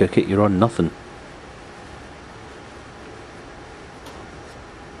overcook it, you're on nothing.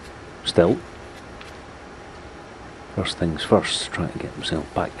 Still, first things first, trying to get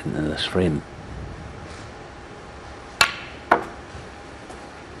himself back into this frame.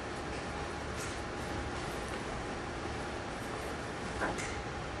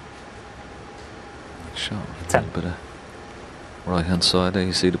 Shot with a 10. little bit of right hand side there.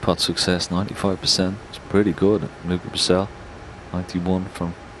 You see the pot success, 95%. It's pretty good. Luca Brecel, 91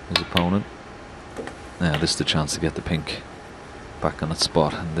 from his opponent. Now this is the chance to get the pink back on its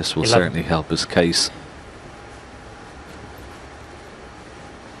spot, and this will 11. certainly help his case.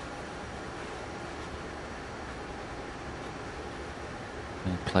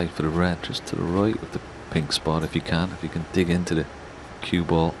 play for the red, just to the right of the pink spot if you can. If you can dig into the cue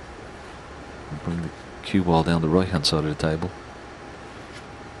ball and bring the cue ball down the right hand side of the table.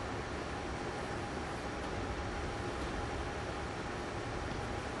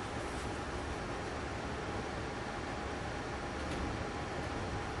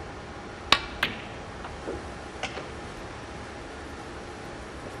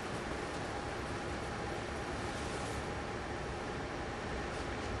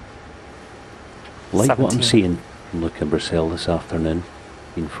 Like what I'm 17. seeing from Luca Brecel this afternoon.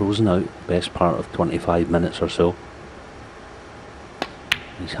 Been frozen out best part of 25 minutes or so.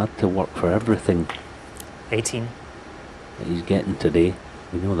 He's had to work for everything 18. that he's getting today.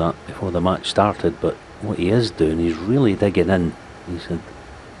 We know that before the match started, but what he is doing, he's really digging in. He's had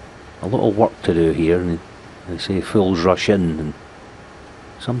a lot of work to do here, and they say fools rush in, and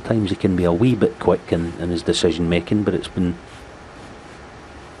sometimes he can be a wee bit quick in his decision making, but it's been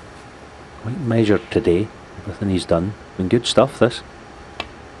quite measured today, everything he's done. Been good stuff, this.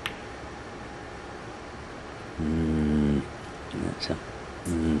 That's a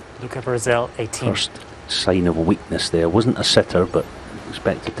Luca Brecel, 18. first sign of weakness there. Wasn't a sitter, but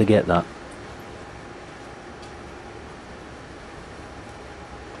expected to get that.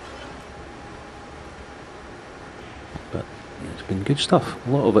 But yeah, it's been good stuff.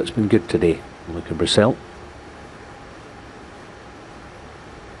 A lot of it's been good today. Luca Brecel.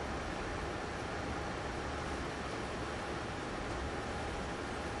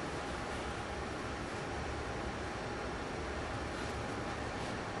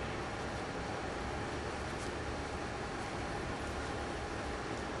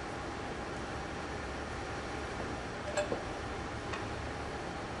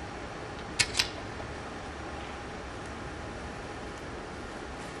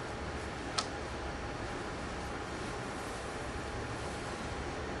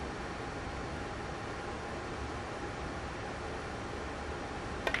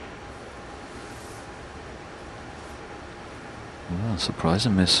 Well,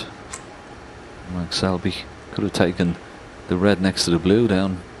 surprising miss. Like Selby could have taken the red next to the blue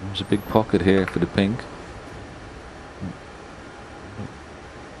down. There's a big pocket here for the pink.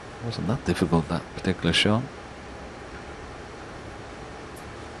 It wasn't that difficult, that particular shot.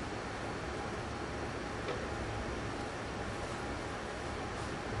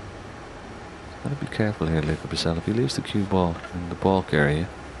 Got to be careful here, Luca Brecel. If he leaves the cue ball in the balk area,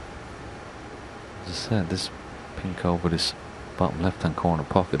 as I said, this pink over this bottom left hand corner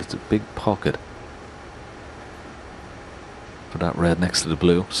pocket, it's a big pocket for that red next to the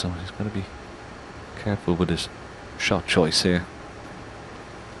blue, so he's got to be careful with his shot choice here.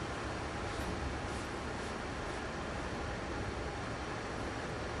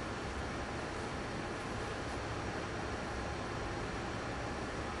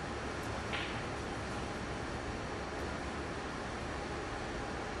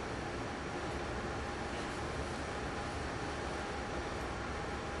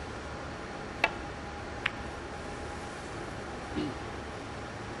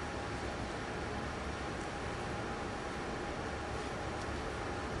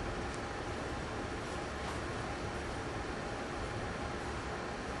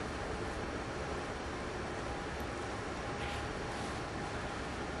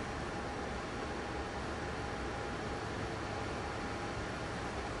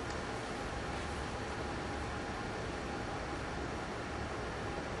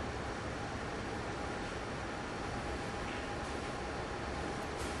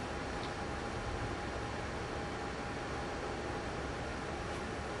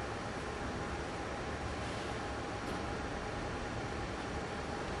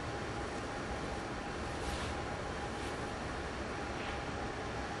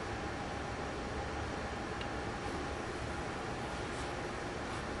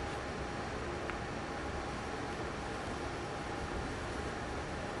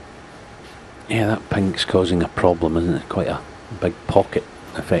 Yeah, that pink's causing a problem, isn't it? Quite a big pocket,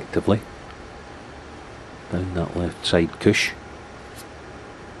 effectively, down that left side cush.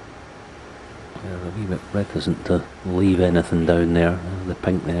 Yeah, a wee bit red isn't to leave anything down there. The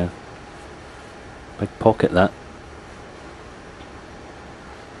pink there. Big pocket, that.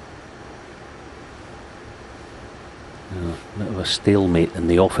 A bit of a stalemate in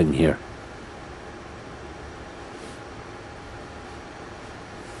the offing here.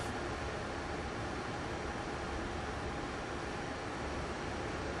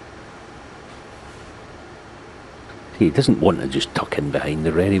 He doesn't want to just tuck in behind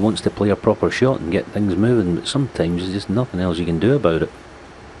the red. He wants to play a proper shot and get things moving, but sometimes there's just nothing else you can do about it.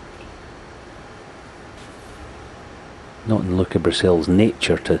 not in Luca Brecel's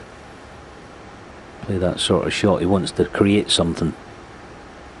nature to play that sort of shot. He wants to create something.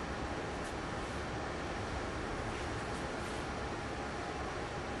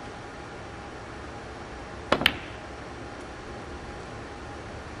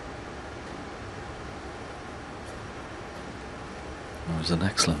 It was an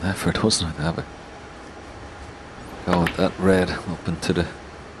excellent effort, wasn't it, to have a go with that red up into the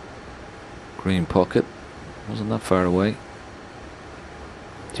green pocket. Wasn't that far away.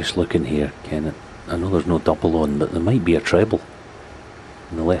 Just looking here, Kenneth, I know there's no double on, but there might be a treble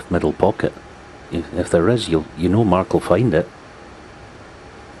in the left middle pocket. If there is, you know Mark will find it.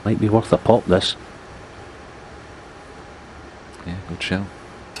 Might be worth a pop, this. Yeah, good show.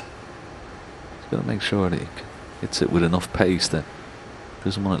 He's got to make sure that he hits it with enough pace that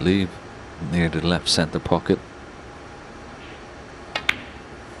doesn't want to leave near the left centre pocket.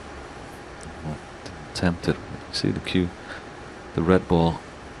 Oh, attempt it. See the cue, the red ball.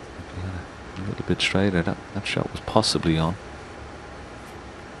 If he had a little bit straighter, that shot was possibly on.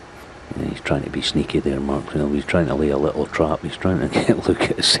 Yeah, he's trying to be sneaky there, Mark. He's trying to lay a little trap. He's trying to get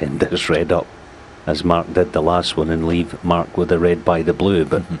Luca to send this red up, as Mark did the last one, and leave Mark with the red by the blue.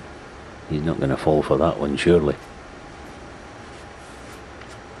 But he's not going to fall for that one, surely.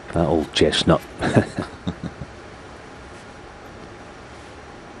 That old chestnut.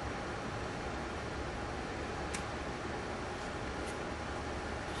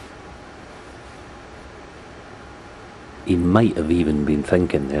 He might have even been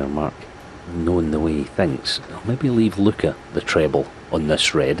thinking there, Mark, knowing the way he thinks, I'll maybe leave Luca the treble on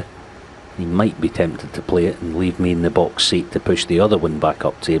this red. He might be tempted to play it and leave me in the box seat to push the other one back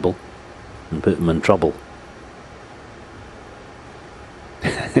up table and put him in trouble.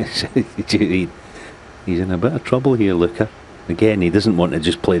 He's in a bit of trouble here, Luca. Again, he doesn't want to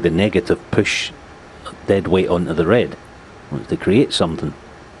just play the negative push dead weight onto the red. He wants to create something.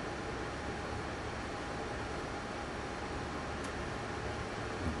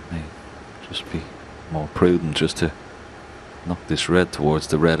 Just be more prudent just to knock this red towards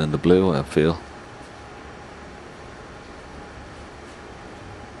the red and the blue, I feel.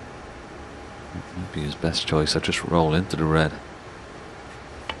 That might be his best choice. I just roll into the red.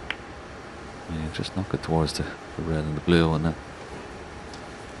 Yeah, just knock it towards the red and the blue, and then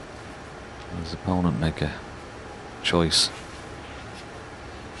his opponent make a choice.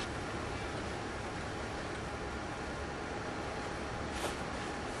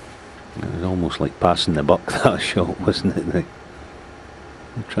 It was almost like passing the buck, that shot, wasn't it?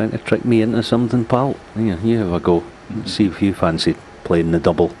 You're trying to trick me into something, pal? Yeah, you have a go. Let's see if you fancy playing the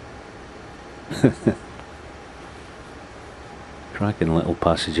double. Cracking little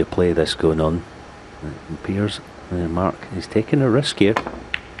passage of play this going on. It appears Mark is taking a risk here.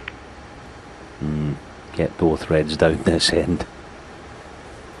 Get both reds down this end.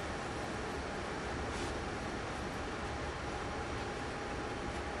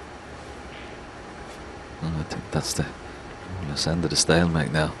 I think that's the end of the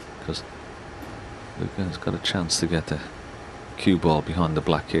stalemate now, because Luca's got a chance to get the cue ball behind the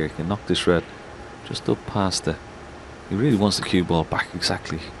black here. He can knock this red just up past the... He really wants the cue ball back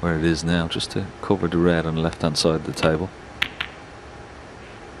exactly where it is now, just to cover the red on the left hand side of the table.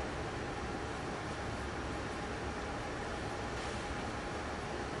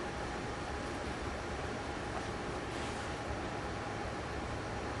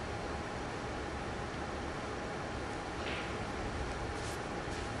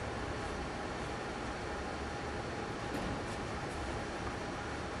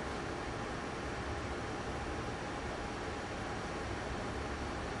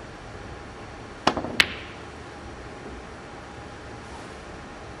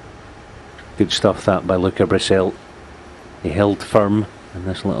 Good stuff that by Luca Brecel. He held firm in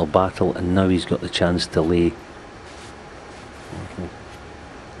this little battle, and now he's got the chance to lay a little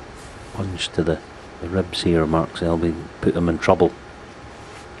punch to the ribs here, Mark Selby, put him in trouble.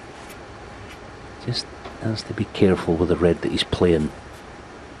 Just has to be careful with the red that he's playing.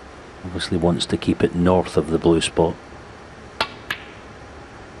 Obviously wants to keep it north of the blue spot.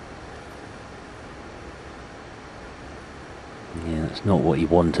 Yeah, that's not what he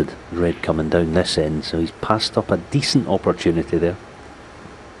wanted, red coming down this end, so he's passed up a decent opportunity there.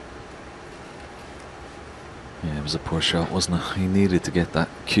 Yeah, it was a poor shot, wasn't it? He needed to get that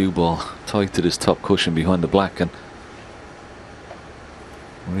cue ball tight to this top cushion behind the black and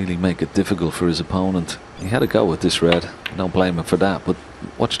really make it difficult for his opponent. He had a go with this red, I don't blame him for that, but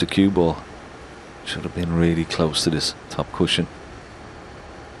watch the cue ball. Should have been really close to this top cushion.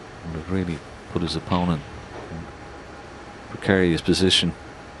 Would have really put his opponent in a precarious position.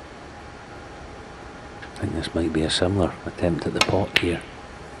 I think this This might be a similar attempt at the pot here.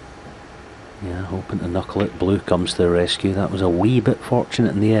 Yeah, hoping to knuckle it. Blue comes to the rescue. That was a wee bit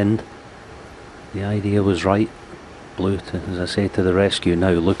fortunate in the end. The idea was right. Blue, as I say, to the rescue.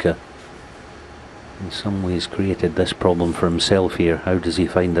 Now Luca, in some ways, created this problem for himself here. How does he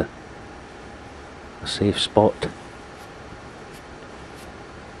find a safe spot?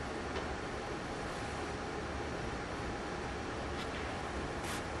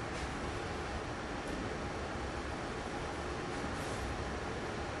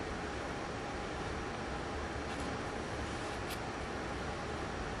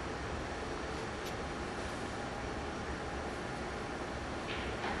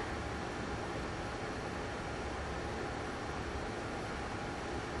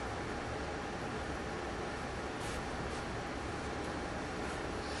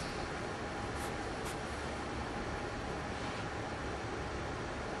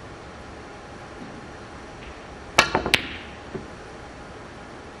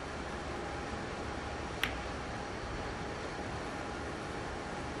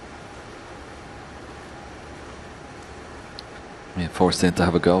 Yeah, forced in to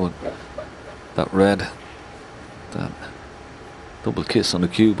have a go at that red. That double kiss on the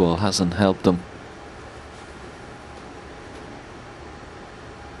cue ball hasn't helped them.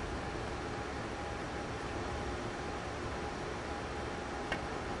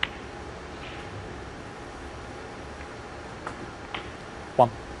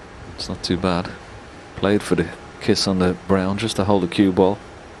 One. It's not too bad. Played for the kiss on the brown just to hold the cue ball.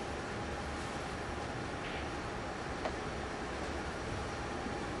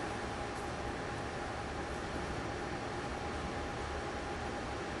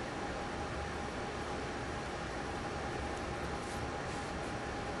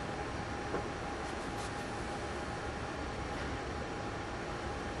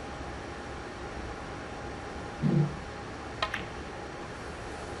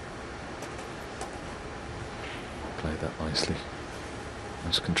 Played that nicely.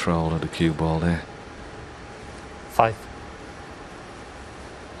 Nice control of the cue ball there. 5.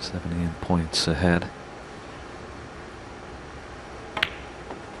 17 points ahead.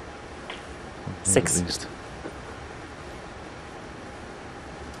 6. At least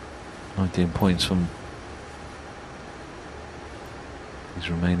 19 points from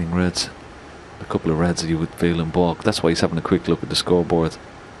these remaining reds. A couple of reds that you would feel in bulk. That's why he's having a quick look at the scoreboard.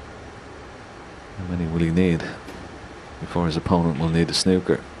 How many will he need before his opponent will need a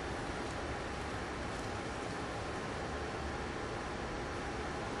snooker?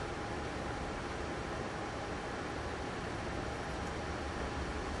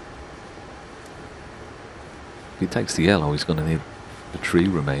 If he takes the yellow, he's going to need the 3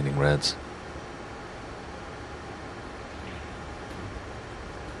 remaining reds.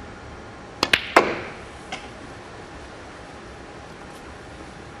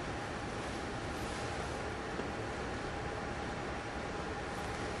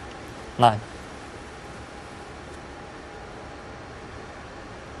 Nine.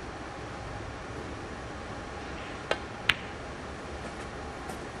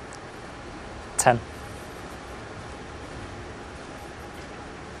 Ten.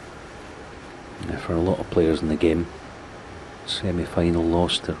 Yeah, for a lot of players in the game, semi-final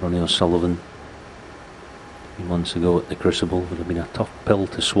loss to Ronnie O'Sullivan a few months ago at the Crucible would have been a tough pill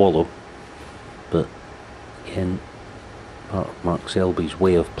to swallow, but again, part of Mark Selby's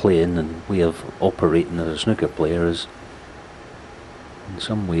way of playing and way of operating as a snooker player is in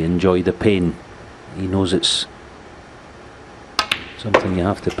some way enjoy the pain. He knows it's something you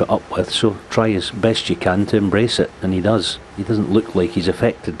have to put up with, so try as best you can to embrace it, and he does. He doesn't look like he's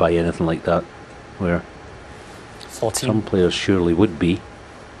affected by anything like that, where 14. some players surely would be.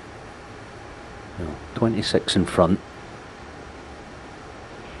 26 in front.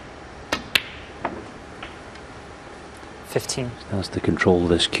 Has to control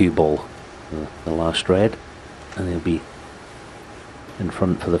this cue ball, the last red, and he'll be in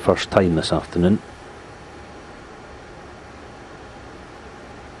front for the first time this afternoon.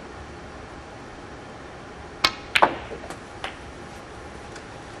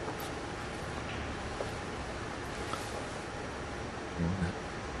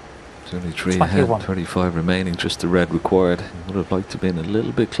 It's only 3 ahead, 21. 35 remaining, just the red required. He would have liked to have been a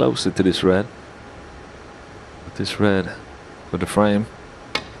little bit closer to this red. But this red for the frame.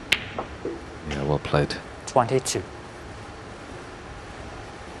 Yeah, well played. 22.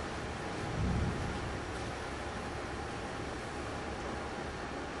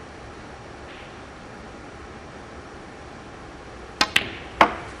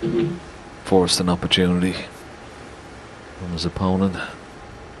 Forced an opportunity from his opponent.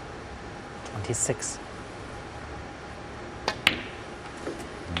 26.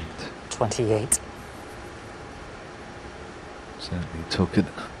 28. Certainly took it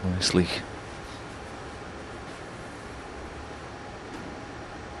nicely.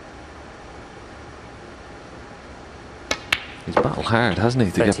 He's battled hard, hasn't he,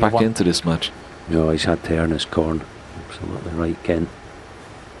 to get back 31. into this match? No, he's had to earn his corn. Absolutely right, Ken.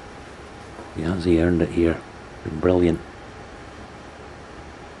 He has, he earned it here. Been brilliant.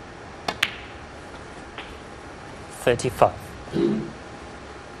 35.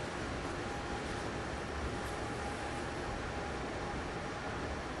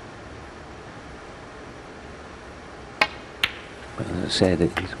 But as I said,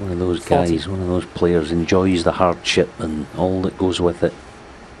 he's one of those 40. guys, one of those players, enjoys the hardship and all that goes with it.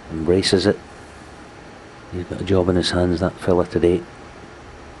 Embraces it. He's got a job in his hands, that fella today.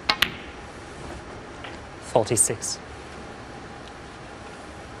 46.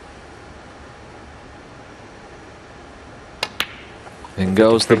 In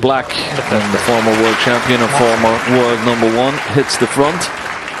goes the black, and the former world champion and former world #1 hits the front.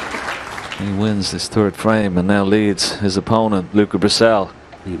 He wins this third frame and now leads his opponent, Luca Brecel.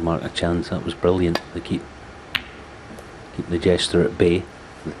 Leave Mark a chance, that was brilliant. To keep the jester at bay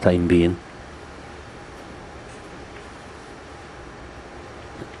for the time being.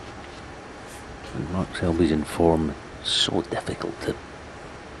 When Mark Selby's in form, it's so difficult to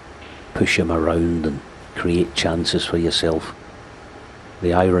push him around and create chances for yourself.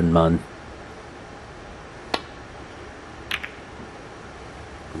 The Iron Man.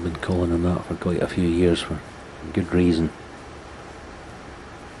 I've been calling him that for quite a few years for good reason.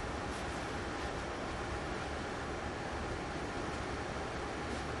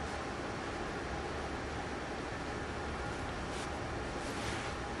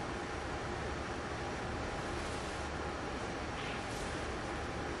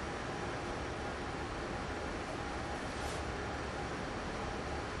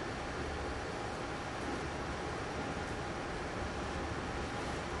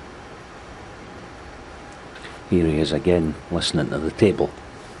 Here he is again, listening to the table.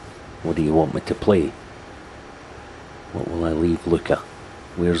 What do you want me to play? What will I leave Luca?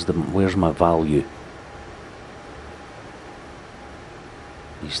 Where's my value?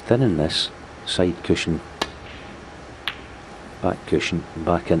 He's thinning this side cushion, back cushion,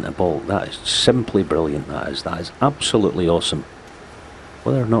 back into ball. That is simply brilliant. That is absolutely awesome.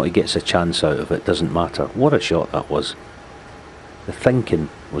 Whether or not he gets a chance out of it doesn't matter. What a shot that was. The thinking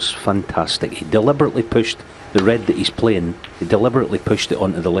was fantastic. He deliberately pushed the red that he's playing, he deliberately pushed it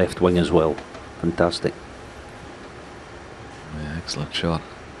onto the left wing as well. Fantastic. Yeah, excellent shot.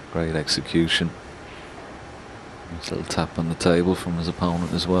 Great execution. Nice little tap on the table from his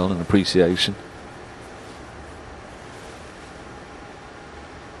opponent as well, in appreciation.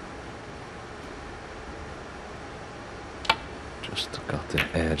 Just got the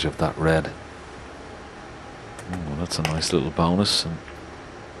edge of that red. Oh, that's a nice little bonus. And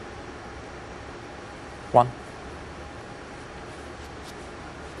 1.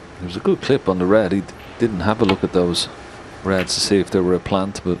 there was a good clip on the red. He didn't have a look at those reds to see if they were a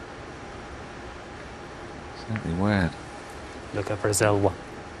plant, but certainly were. Luca Brecel 1.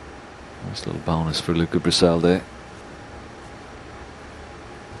 Nice little bonus for Luca Brecel there.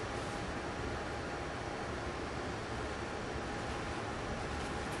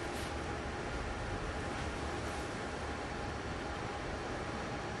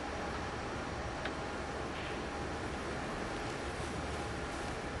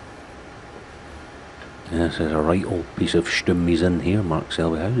 Yes, there's a right old piece of stum he's in here, Mark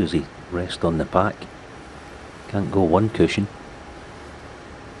Selby. How does he rest on the pack? Can't go one cushion.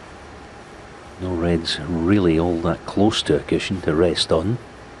 No reds really all that close to a cushion to rest on.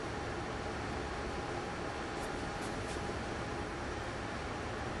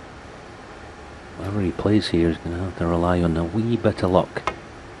 Whatever he plays here is going to have to rely on a wee bit of luck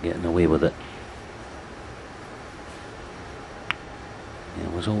getting away with it. He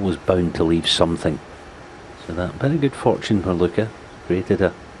was always bound to leave something. So that bit of good fortune for Luca created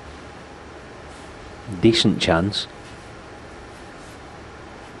a decent chance.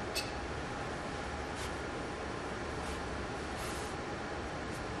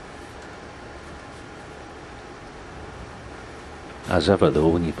 As ever though,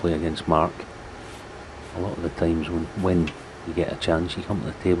 when you play against Mark, a lot of the times when you get a chance, you come to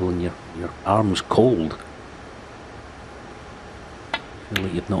the table and your arm's cold. Feel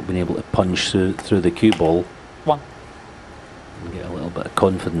like you've not been able to punch through the cue ball 1. and get a little bit of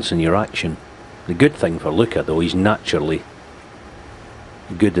confidence in your action. The good thing for Luca though, he's naturally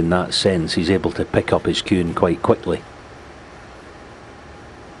good in that sense. He's able to pick up his cueing quite quickly.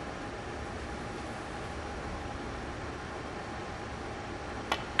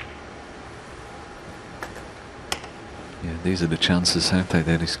 These are the chances, aren't they,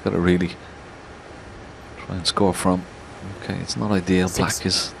 that he's got to really try and score from. Okay, it's not ideal. 6. Black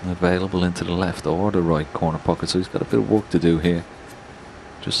is available into the left or the right corner pocket, so he's got a bit of work to do here.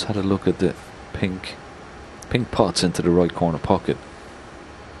 Just had a look at the pink pots into the right corner pocket.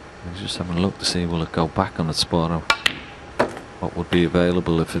 He's just having a look to see will it go back on its spot or what would be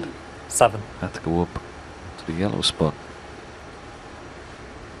available if it 7. had to go up to the yellow spot.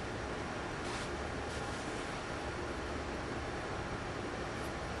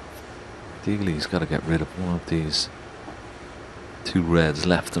 Ideally he's got to get rid of one of these 2 reds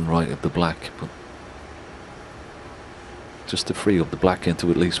left and right of the black, but just to free up the black into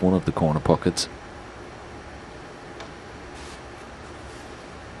at least one of the corner pockets.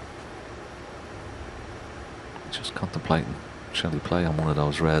 Just contemplating, shall he play on one of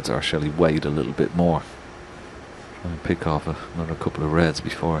those reds or shall he wait a little bit more? Try and pick off another couple of reds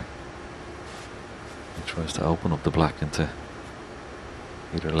before he tries to open up the black into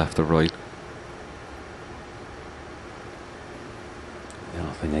either left or right.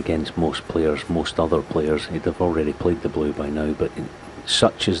 Nothing against most players, most other players. He'd have already played the blue by now, but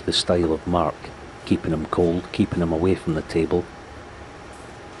such is the style of Mark, keeping him cold, keeping him away from the table,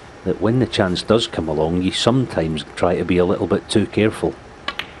 that when the chance does come along, you sometimes try to be a little bit too careful.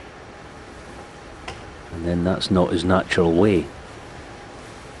 And then that's not his natural way.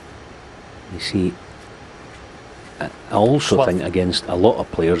 You see, I also think against a lot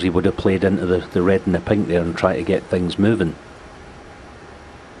of players he would have played into the red and the pink there and try to get things moving.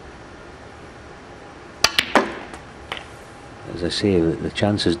 As I say, the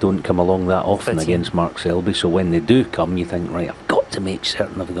chances don't come along that often 13. against Mark Selby, so when they do come you think, right, I've got to make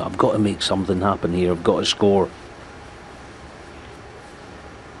certain I've got to make something happen here, I've got to score.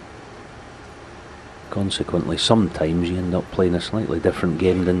 Consequently, sometimes you end up playing a slightly different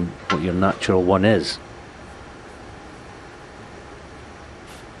game than what your natural one is.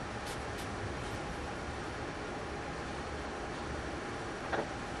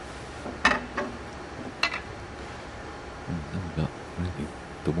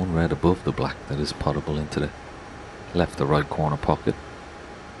 The one red above the black that is potable into the left or right corner pocket.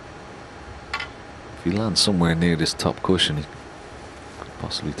 If he lands somewhere near this top cushion, he could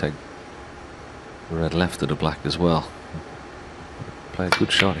possibly take the red left of the black as well. Play a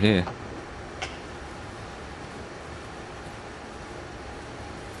good shot here.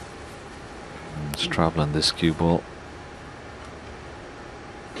 And it's travelling this cue ball.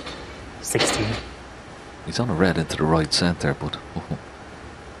 16. He's on a red into the right centre, but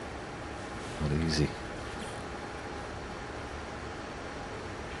not easy.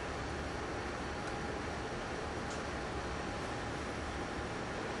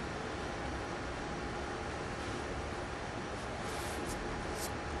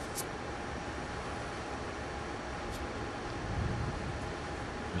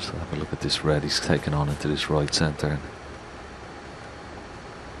 Just have a look at this red he's taken on into this right centre.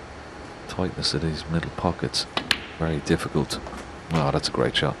 Tightness of these middle pockets, very difficult. Oh, that's a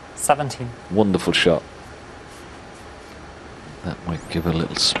great shot. 17. Wonderful shot. That might give a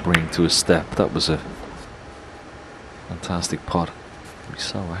little spring to his step. That was a fantastic pot. He's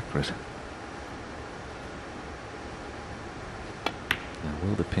so accurate. Now,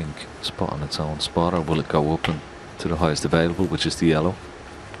 will the pink spot on its own spot, or will it go up and to the highest available, which is the yellow?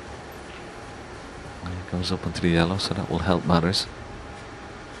 And it goes up into the yellow, so that will help matters.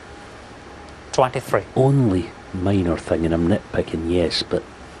 23. Only minor thing, and I'm nitpicking, yes, but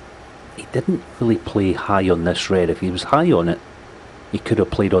he didn't really play high on this red. If he was high on it, he could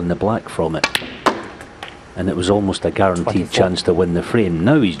have played on the black from it, and it was almost a guaranteed 24. chance to win the frame.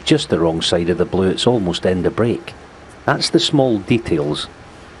 Now he's just the wrong side of the blue. It's almost end of break. That's the small details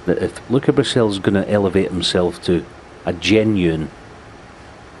that if Luca Brecel's going to elevate himself to a genuine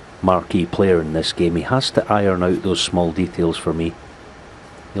marquee player in this game, he has to iron out those small details for me.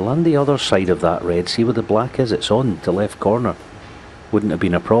 He'll land the other side of that red. See where the black is? It's on to left corner. Wouldn't have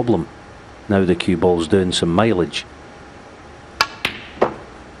been a problem. Now the cue ball's doing some mileage.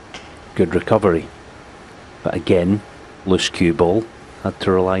 Good recovery. But again, loose cue ball. Had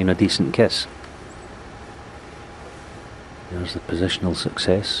to rely on a decent kiss. There's the positional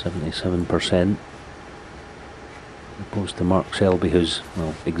success, 77%. Opposed to Mark Selby, who's,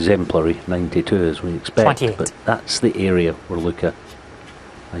 well, exemplary, 92 as we expect. 28. But that's the area where Luca,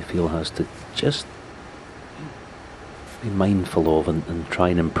 I feel, has to just be mindful of and try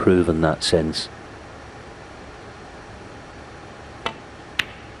and improve in that sense.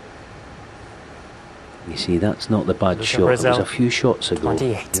 You see, that's not the bad Luca shot. It was Brecel, a few shots ago.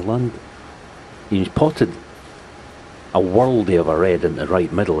 28. He potted a worldie of a red in the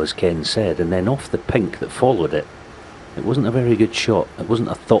right middle, as Ken said, and then off the pink that followed it, It wasn't a very good shot. It wasn't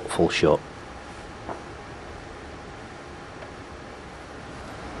a thoughtful shot.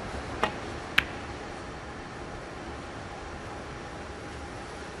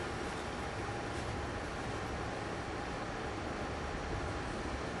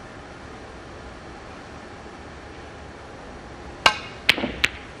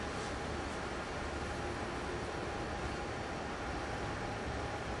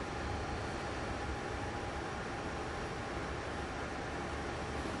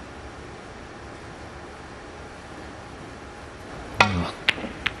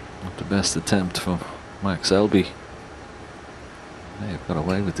 Best attempt from Mark Selby. May have got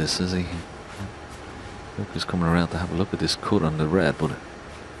away with this, has he? Luca's coming around to have a look at this cut on the red, but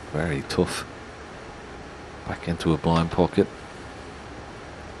very tough. Back into a blind pocket.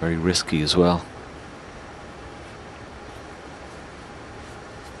 Very risky as well.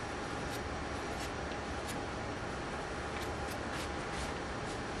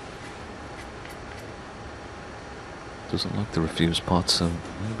 Doesn't like to refuse pots, so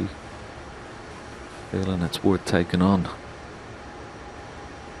maybe feeling it's worth taking on.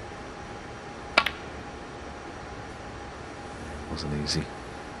 Wasn't easy.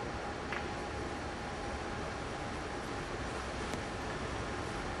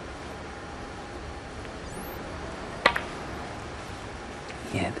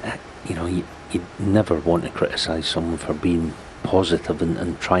 Yeah, you know, you never want to criticise someone for being positive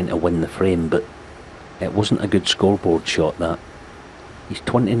and trying to win the frame, but it wasn't a good scoreboard shot, that. He's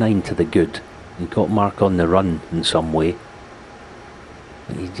 29 to the good. He got Mark on the run in some way.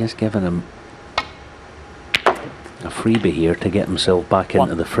 But he's just given him a freebie here to get himself back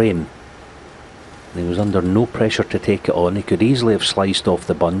into the frame. And he was under no pressure to take it on. He could easily have sliced off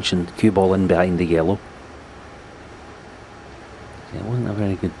the bunch and cue ball in behind the yellow. It wasn't a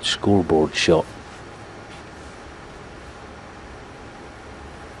very good scoreboard shot.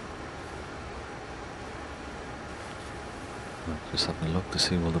 Just having a look to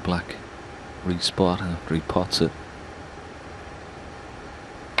see will the black respot after he pots it.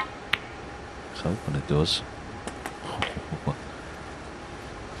 So when it does,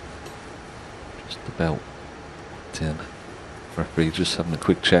 just about 10. Referee just having a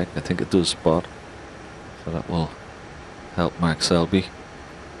quick check. I think it does spot, so that will help Mark Selby.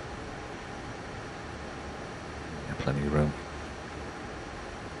 Yeah, plenty of room.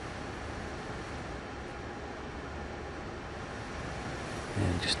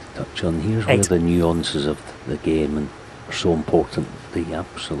 Just to touch on, here's where the nuances of the game and are so important. The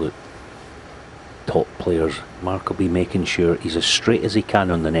absolute top players. Mark will be making sure he's as straight as he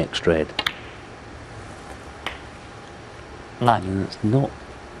can on the next red. 9. And it's not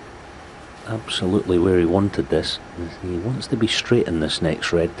absolutely where he wanted this. He wants to be straight in this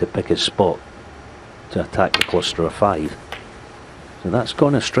next red to pick his spot to attack the cluster of 5. So that's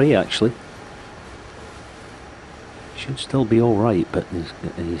gone astray, actually. Should still be alright, but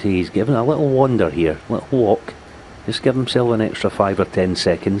he's given a little wander here, a little walk. Just give himself an extra 5 or 10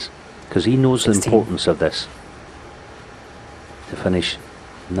 seconds, because he knows 16. The importance of this. To finish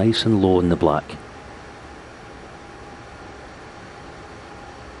nice and low in the black.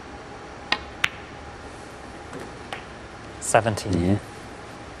 Yeah.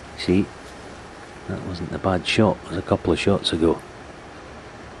 See, that wasn't a bad shot. It was a couple of shots ago.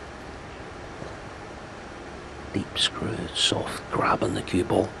 Deep screw, soft grab on the cue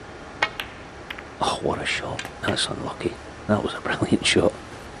ball. Oh, what a shot. That's unlucky. That was a brilliant shot.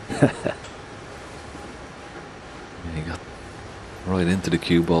 Yeah, he got right into the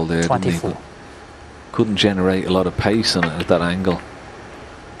cue ball there, 24. didn't he? But couldn't generate a lot of pace on it at that angle.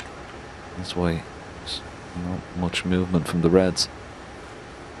 That's why there's not much movement from the reds.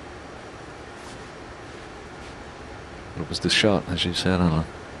 But it was the shot, as you said, Alan.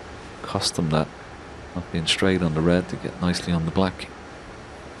 Cost them that. Not being straight on the red to get nicely on the black.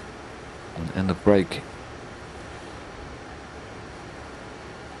 And end of break.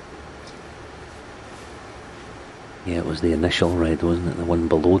 Yeah, it was the initial red, wasn't it? The one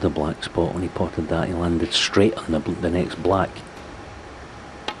below the black spot. When he potted that, he landed straight on the next black.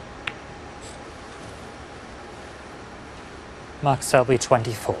 Mark Selby,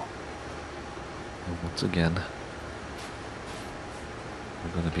 24. And once again,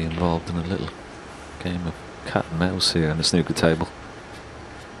 we're going to be involved in a little game of cat and mouse here on the snooker table.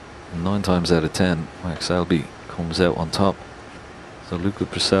 And 9 times out of 10, Mark Selby comes out on top. So Luca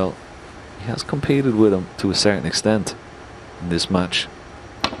Brecel, he has competed with him to a certain extent in this match.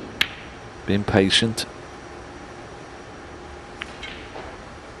 Being patient.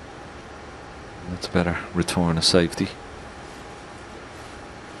 That's a better return of safety.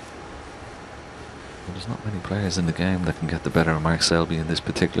 There's not many players in the game that can get the better of Mark Selby in this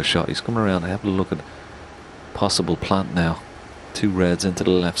particular shot. He's coming around to have a look at possible plant now. 2 reds into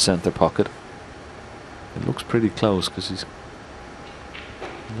the left centre pocket. It looks pretty close because he's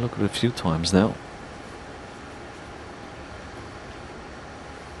looked at it a few times now.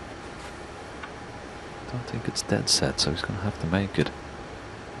 I don't think it's dead set, so he's going to have to make it.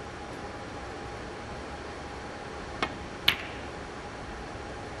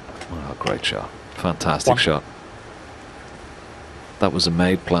 Oh, great shot. Fantastic shot. That was a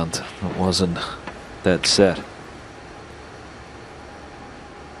made plant. It wasn't dead set.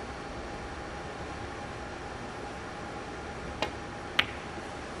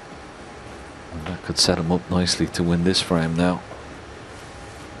 And that could set him up nicely to win this frame now.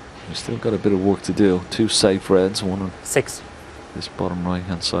 We've still got a bit of work to do. 2 safe reds, one on 6. this bottom right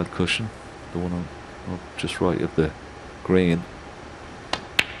hand side cushion, the one on just right of the green.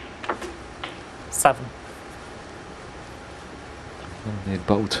 7. Going to need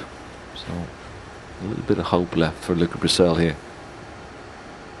both, so a little bit of hope left for Luca Brecel here.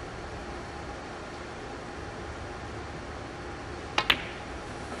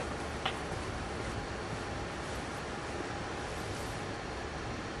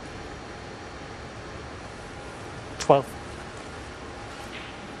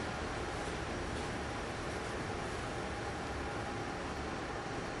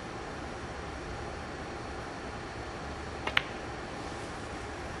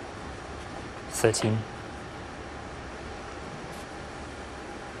 Thirteen.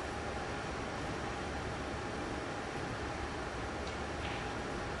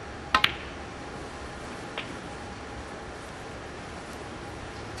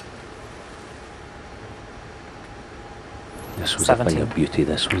 This was 17. a thing of beauty,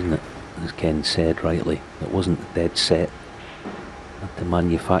 this, wasn't it? As Ken said rightly, it wasn't dead set. Had to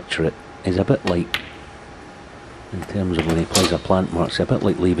manufacture it. It's a bit like, in terms of when he plays a plant mark, it's a bit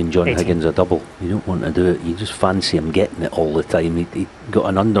like leaving John 18. Higgins a double. You don't want to do it, you just fancy him getting it all the time. He got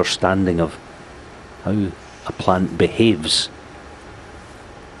an understanding of how a plant behaves.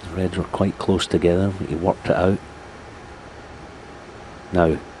 The reds were quite close together, but he worked it out.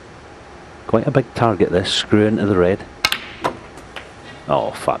 Now, quite a big target this, screw into the red.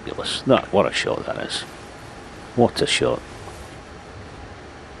 Oh, fabulous. What a shot that is. What a shot.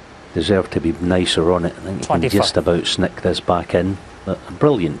 Deserved to be nicer on it. I think he can 25. just about snick this back in. But a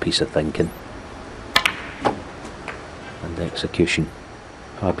brilliant piece of thinking. And execution.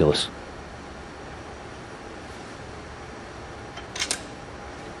 Fabulous.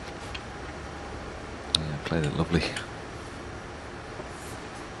 Yeah, played it lovely.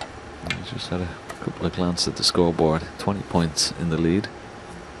 He's just had a couple of glances at the scoreboard. 20 points in the lead.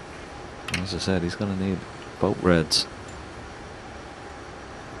 And as I said, he's going to need both reds.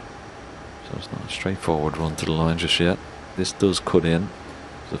 So it's not a straightforward run to the line just yet. This does cut in.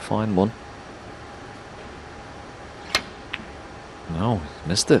 It's a fine one. No, he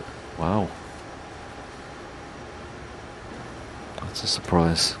missed it. Wow. That's a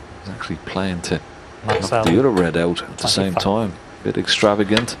surprise. He's actually playing to knock the other red out at the same time. Bit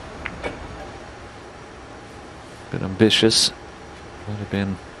extravagant. Bit ambitious. Would have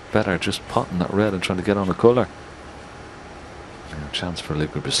been better just potting that red and trying to get on the colour. Yeah, chance for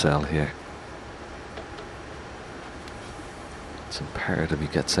Luca Brecel here. It's imperative he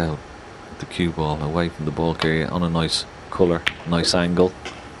gets out the cue ball away from the bulk area on a nice colour, nice angle.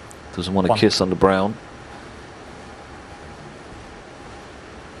 Doesn't want to kiss on the brown.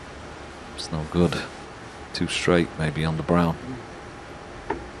 It's no good. Too straight maybe on the brown.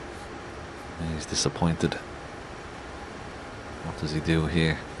 And he's disappointed. What does he do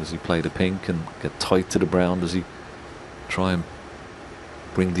here? Does he play the pink and get tight to the brown? Does he try and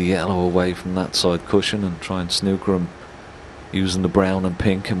bring the yellow away from that side cushion and try and snooker him using the brown and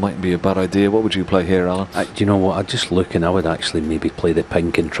pink? It might be a bad idea. What would you play here, Alan? Do you know what? I'd just look and I would actually maybe play the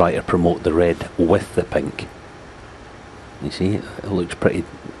pink and try to promote the red with the pink. You see, it looks pretty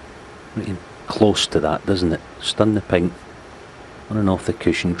close to that, doesn't it? Stun the pink on and off the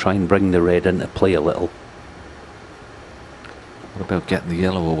cushion, try and bring the red into play a little. What about getting the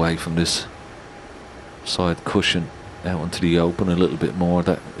yellow away from this side cushion out into the open a little bit more?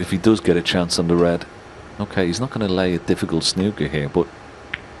 That if he does get a chance on the red, okay, he's not going to lay a difficult snooker here, but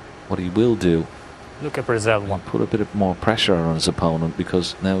what he will do, Luca Brecel 1. put a bit of more pressure on his opponent,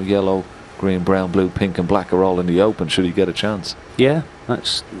 because now yellow, green, brown, blue, pink and black are all in the open should he get a chance. Yeah,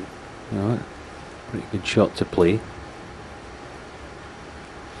 that's, you know, a pretty good shot to play.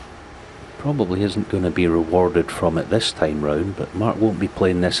 Probably isn't going to be rewarded from it this time round, but Mark won't be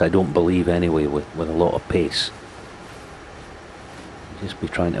playing this, I don't believe anyway, with a lot of pace. just be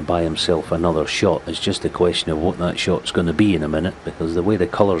trying to buy himself another shot. It's just a question of what that shot's going to be in a minute, because the way the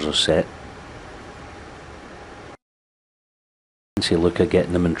colours are set, I see Luca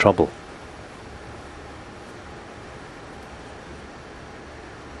getting them in trouble.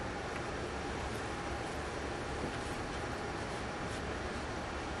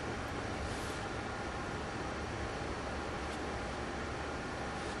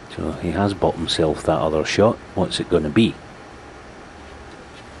 So he has bought himself that other shot. What's it going to be?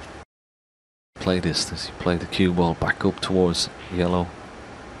 Play this as he played the cue ball back up towards yellow,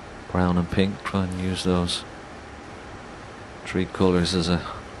 brown and pink. Try and use those three colours as a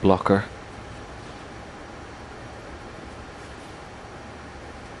blocker.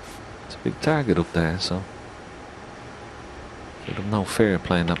 It's a big target up there, so should have no fear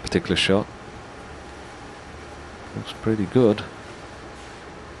playing that particular shot. Looks pretty good.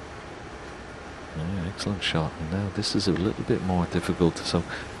 Yeah, excellent shot. And now this is a little bit more difficult. So,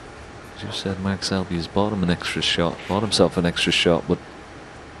 as you said, Mark Selby has bought himself an extra shot, but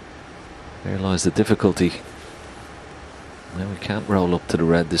there lies the difficulty. Now he can't roll up to the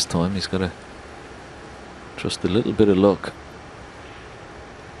red this time. He's got to trust a little bit of luck.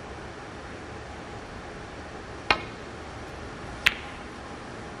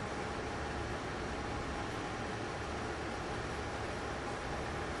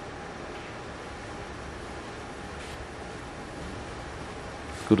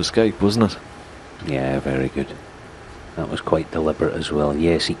 Good escape, wasn't it? Yeah, very good. That was quite deliberate as well.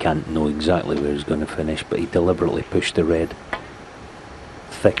 Yes, he can't know exactly where he's going to finish, but he deliberately pushed the red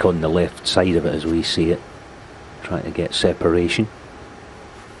thick on the left side of it as we see it, trying to get separation.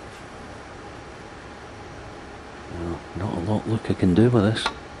 Well, not a lot Luca can do with this.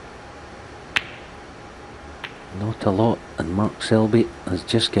 Not a lot, and Mark Selby has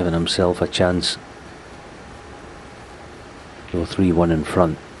just given himself a chance to go 3-1 in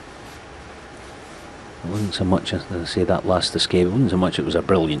front. It wasn't so much, as I say, that last escape, it wasn't so much it was a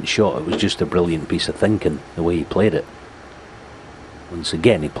brilliant shot, it was just a brilliant piece of thinking, the way he played it. Once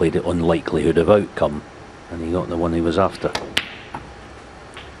again, he played it on likelihood of outcome, and he got the one he was after.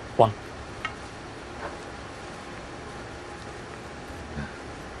 1.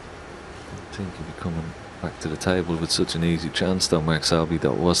 I think he'd be coming back to the table with such an easy chance though, Mark Selby.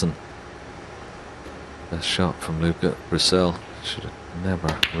 That wasn't a shot from Luca Brecel. Should have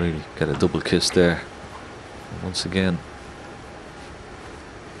never really get a double kiss there. And once again,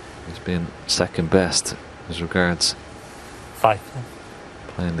 he's been second best as regards 5.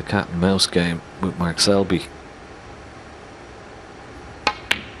 playing the cat and mouse game with Mark Selby.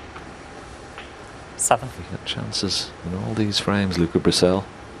 7. He had chances in all these frames, Luca Brecel.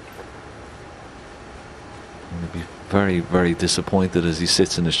 And he'll be very, very disappointed as he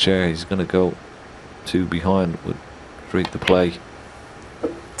sits in his chair. He's going to go 2 behind with straight to play.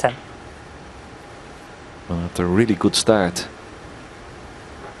 10. Well, after a really good start,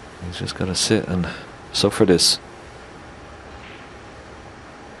 he's just got to sit and suffer this.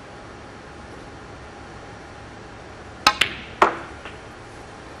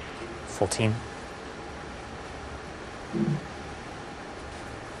 $14.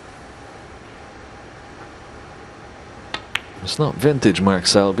 It's not vintage Mark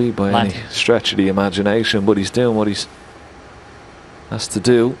Selby by 19. any stretch of the imagination, but he's doing what he's has to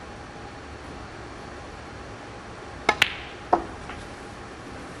do.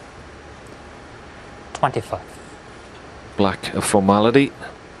 $25. Black a formality.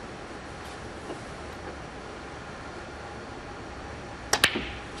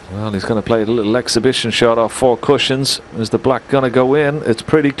 Well, he's going to play a little exhibition shot off 4 cushions. Is the black going to go in? It's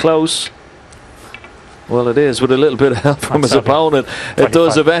pretty close. Well, it is, with a little bit of help from his opponent. It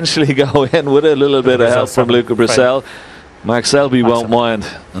does eventually go in with a little bit of help from Luca Brecel. Mark Selby won't mind.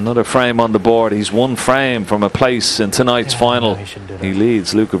 Another frame on the board. He's 1 frame from a place in tonight's final. He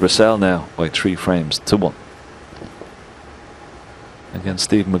leads Luca Brecel now by 3 frames to 1 against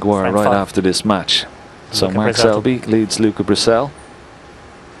Steve Maguire Frame right 5. after this match. So Luca Mark Brecel. Selby leads Luca Brecel,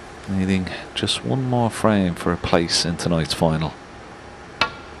 needing just 1 more frame for a place in tonight's final.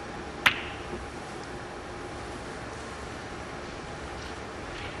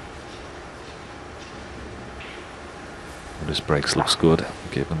 This breaks looks good,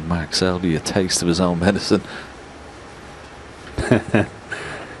 giving Mark Selby a taste of his own medicine.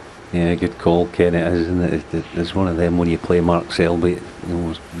 Yeah, good call, Ken. It is, isn't it? It's one of them when you play Mark Selby. You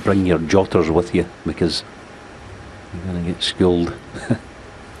know, bring your jotters with you, because you're going to get schooled.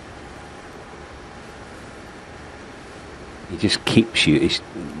 He just keeps you. He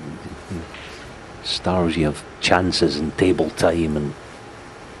starves you of chances and table time and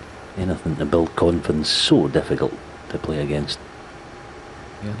anything to build confidence. So difficult to play against.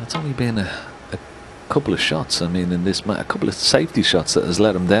 Yeah, and it's only been a couple of shots. I mean, in this a couple of safety shots that has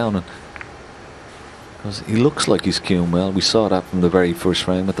let him down. And because he looks like he's cueing well. We saw that from the very first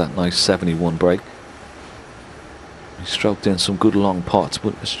frame with that nice 71 break. He stroked in some good long pots,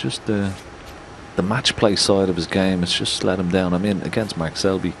 but it's just the match play side of his game. It's just let him down. I mean, against Mark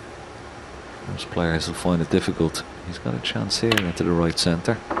Selby, most players will find it difficult. He's got a chance here into the right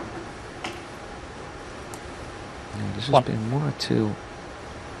centre. Yeah, there's just been one or two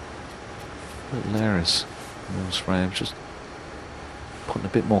little errors in those frames. Just putting a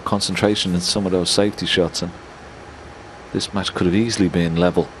bit more concentration in some of those safety shots, and this match could have easily been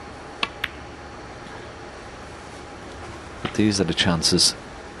level. But these are the chances.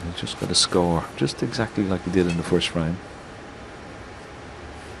 You just got to score just exactly like he did in the first frame.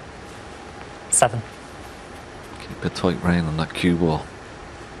 7. Keep a tight rein on that cue ball.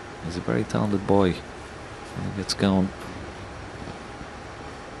 He's a very talented boy when he gets going.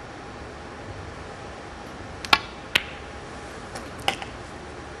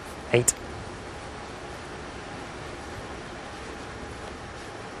 Eight.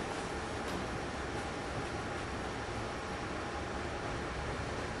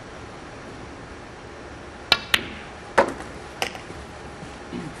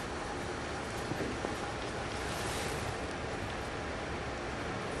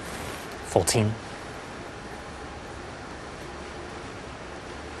 Fourteen.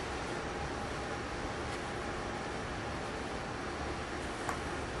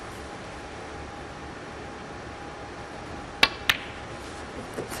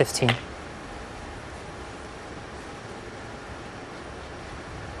 Fifteen.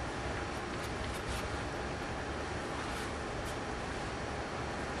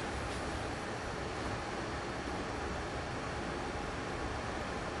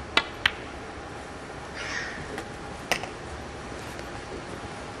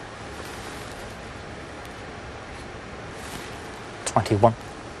 One.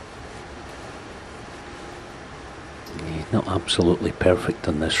 He's not absolutely perfect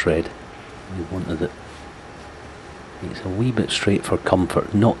on this red. He wanted it. It's a wee bit straight for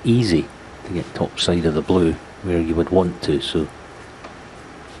comfort. Not easy to get top side of the blue where you would want to, so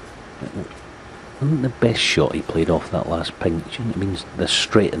it wasn't the best shot he played off that last pink. It means they're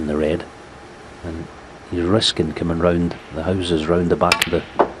straight in the red, and he's risking coming round the houses round the back of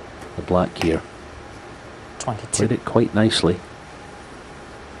the black here. 22. Played it quite nicely.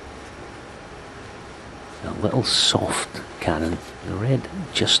 A little soft cannon, the red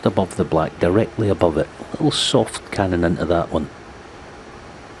just above the black, directly above it. A little soft cannon into that one.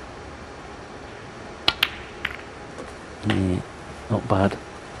 Yeah, not bad.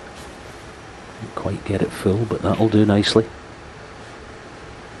 Didn't quite get it full, but that'll do nicely.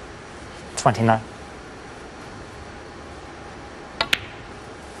 29.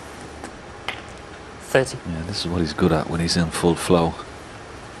 Yeah, this is what he's good at when he's in full flow.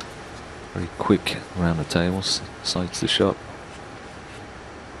 Very quick around the tables, sights the shot.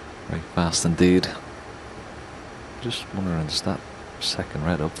 Very fast indeed. Just wondering, does that second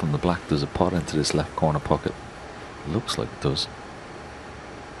red up from the black, does it pot into this left corner pocket? It looks like it does.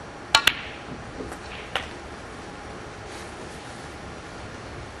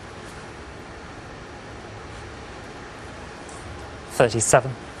 $37.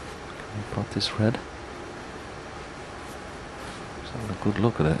 Can we pot this red? A good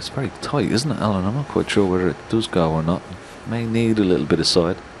look at it. It's very tight, isn't it, Alan? I'm not quite sure whether it does go or not. It may need a little bit of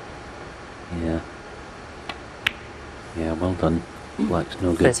side. Yeah. Yeah, well done. Black's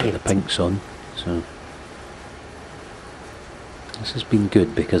no good, but the pink's on. So this has been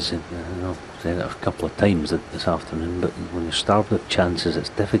good because I've said it a couple of times this afternoon, but when you're starved of chances, it's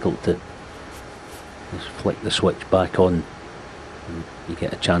difficult to just flick the switch back on and you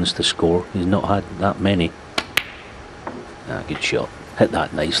get a chance to score. He's not had that many. Good shot. Hit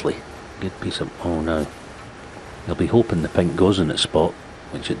that nicely. Good piece of... Oh no. He'll be hoping the pink goes in its spot,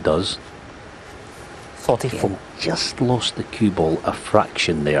 which it does. 44. Again, just lost the cue ball a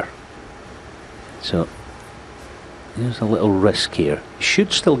fraction there. So, there's a little risk here.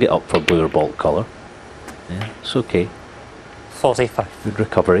 Should still get up for blue or ball colour. Yeah, it's okay. 45. Good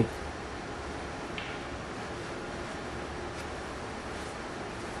recovery.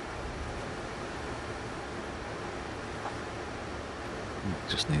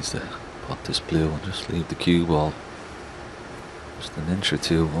 Just needs to pot this blue and just leave the cue ball just an inch or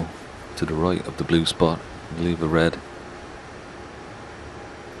two to the right of the blue spot and leave a red.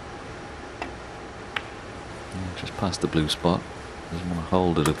 Yeah, just past the blue spot. Doesn't want to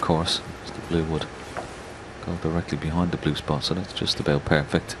hold it, of course, because the blue would go directly behind the blue spot, so that's just about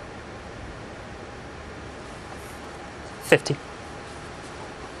perfect. 50.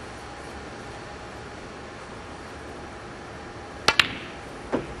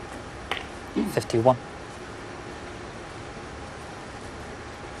 51.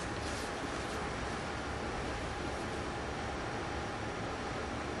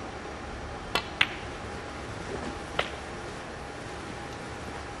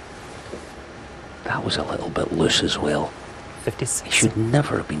 That was a little bit loose as well. 56. He should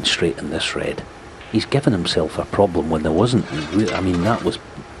never have been straight in this red. He's given himself a problem when there wasn't. I mean, that was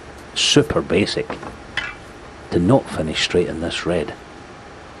super basic to not finish straight in this red.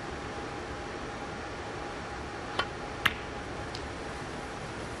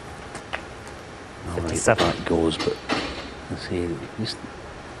 Alright, 57. that goes, but let's see, he just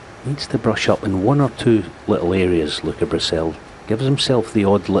needs to brush up in one or two little areas. Luca Brecel gives himself the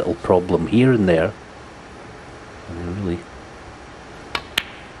odd little problem here and there, and he really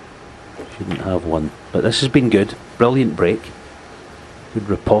shouldn't have one. But this has been good. Brilliant break. Good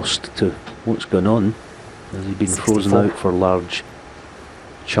riposte to what's going on. Has he been 64. frozen out for large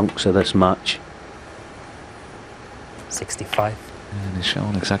chunks of this match? 65. And he's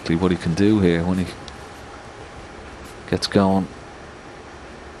showing exactly what he can do here when he gets going.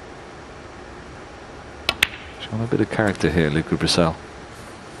 Showing a bit of character here, Luca Brecel.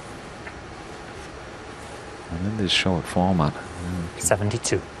 And in this short format,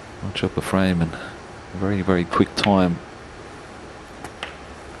 72. notch up a frame in a very, very quick time.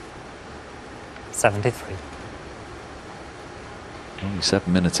 73. Only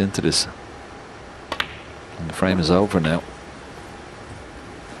 7 minutes into this, and the frame is over now.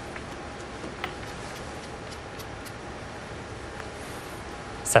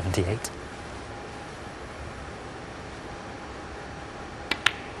 '78.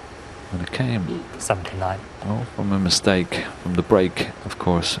 And it came 79. all from a mistake from the break, of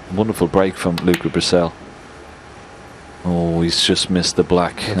course. Wonderful break from Luca Brecel. Oh, he's just missed the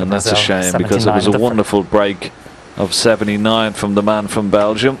black, Luca and that's a Brecel, shame because it was a 79 wonderful break of 79 from the man from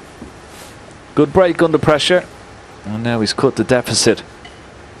Belgium. Good break under pressure, and now he's cut the deficit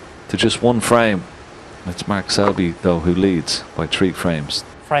to just one frame. It's Mark Selby, though, who leads by 3 frames.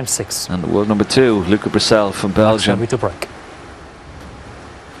 Frame 6. And world number 2, Luca Brecel from Belgium. Selby to break.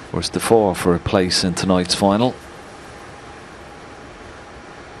 First to 4 for a place in tonight's final.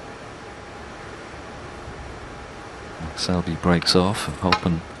 Selby breaks off,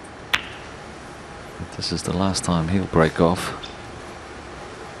 hoping that this is the last time he'll break off.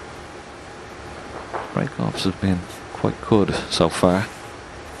 Break-offs have been quite good so far,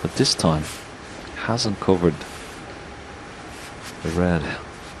 but this time hasn't covered the red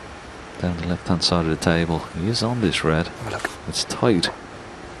down the left-hand side of the table. He is on this red. Look. It's tight.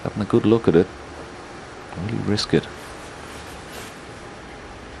 Having a good look at it. Really risk it.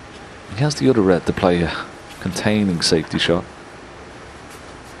 He has the other red to play a containing safety shot.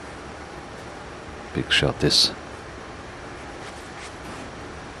 Big shot this.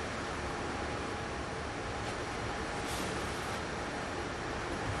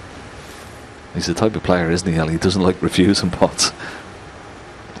 He's the type of player, isn't he, Ali? He doesn't like refusing pots.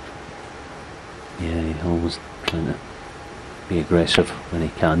 Yeah, he always trying to be aggressive when he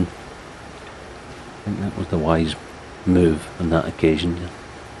can. I think that was the wise move on that occasion. Yeah.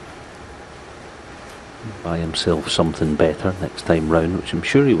 Buy himself something better next time round, which I'm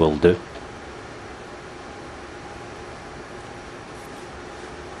sure he will do.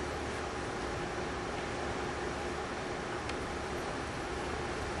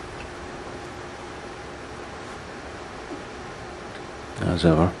 As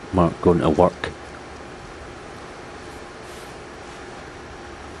ever, Mark going to work.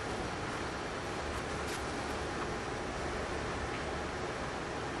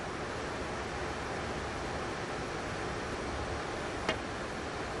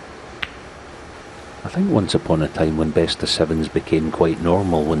 I think once upon a time when best of sevens became quite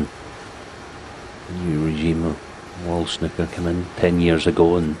normal, when the new regime of World Snooker came in 10 years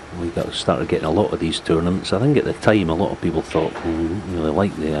ago and we started getting a lot of these tournaments. I think at the time a lot of people thought, well, we don't really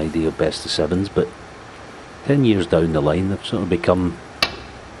like the idea of best of sevens, but 10 years down the line they've sort of become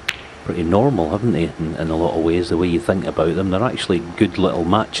pretty normal, haven't they, in a lot of ways, the way you think about them. They're actually good little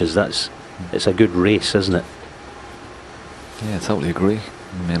matches. It's a good race, isn't it? Yeah, I totally agree.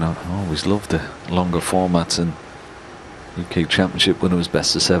 I mean, I always loved the longer formats in UK Championship when it was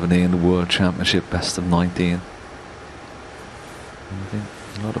best of 17, the World Championship best of 19. I think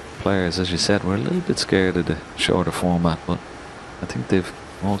a lot of players, as you said, were a little bit scared of the shorter format, but I think they've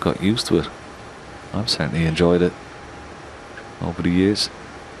all got used to it. I've certainly enjoyed it over the years.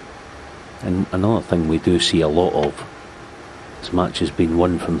 And another thing we do see a lot of, this match has been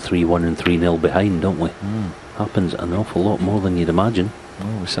won from 3-1 and 3-0 behind, don't we? Happens an awful lot more than you'd imagine.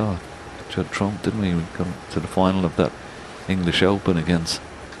 Well, we saw Judd Trump, didn't we? We got to the final of that English Open against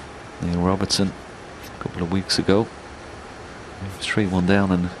Neil Robertson a couple of weeks ago. He was 3-1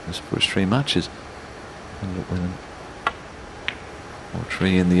 down in his first 3 matches. Ended up winning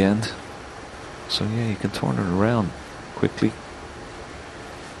 4-3 in the end. So yeah, you can turn it around quickly.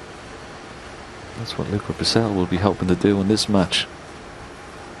 That's what Luca Brecel will be hoping to do in this match.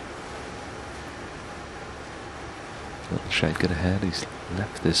 Little shake it ahead. He's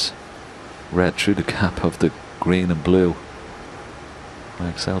left this red through the gap of the green and blue.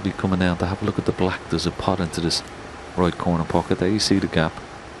 Like Selby coming down to have a look at the black. There's a pot into this right corner pocket. There you see the gap.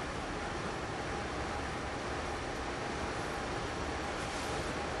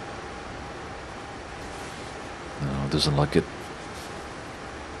 No, doesn't like it.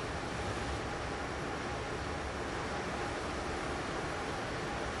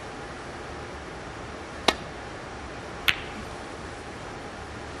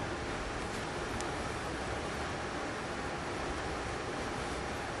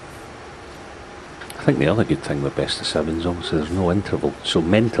 I think the other good thing with best of sevens, obviously there's no interval, so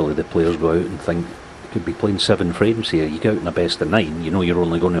mentally the players go out and think you could be playing 7 frames here. You go out in a best of 9, you know you're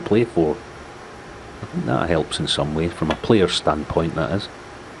only going to play 4. I think that helps in some way from a player's standpoint, that is.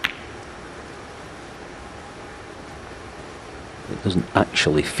 It doesn't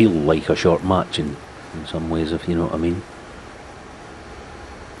actually feel like a short match in some ways, if you know what I mean.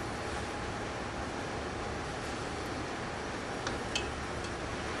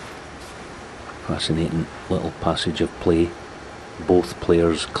 Fascinating little passage of play. Both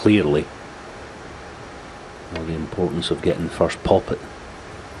players clearly know the importance of getting first pop at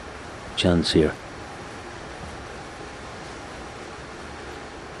chance here.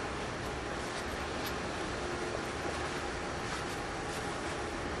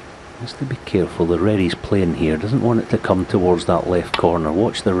 Has to be careful. The red he's playing here doesn't want it to come towards that left corner.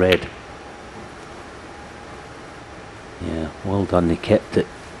 Watch the red. Yeah, well done. He kept it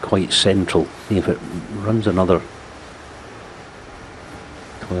quite central. See if it runs another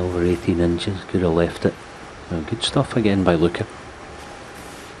 12 or 18 inches, could have left it. Oh, good stuff again by Luca.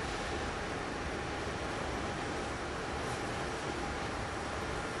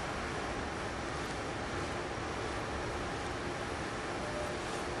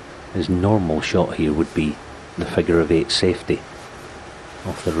 His normal shot here would be the figure of 8 safety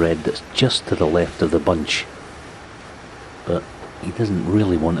off the red that's just to the left of the bunch, but he doesn't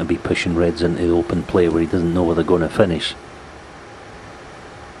really want to be pushing reds into the open play where he doesn't know where they're going to finish.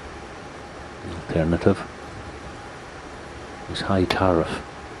 The alternative is high tariff.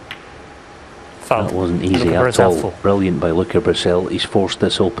 Foul. That wasn't easy Luca at Brecel all. full. Brilliant by Luca Brecel. He's forced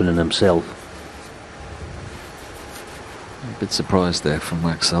this opening himself. A bit surprised there from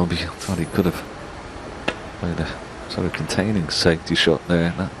Max Selby. I thought he could have played a sort of containing safety shot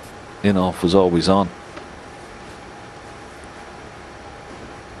there. That in-off was always on.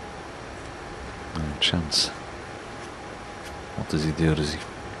 Chance. What does he do? Does he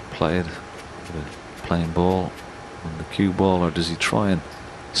play it with a plain ball on the cue ball, or does he try and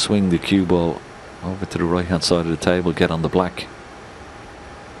swing the cue ball over to the right hand side of the table, get on the black?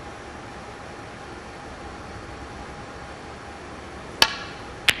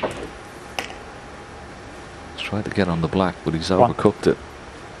 He's tried to get on the black, but he's overcooked it.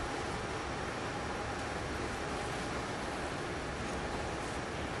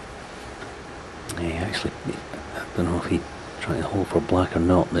 Actually, I don't know if he tried to hold for black or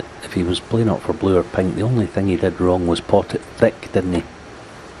not, but if he was playing up for blue or pink, the only thing he did wrong was pot it thick, didn't he?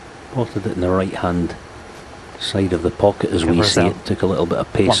 Potted it in the right hand side of the pocket as we see it. Took a little bit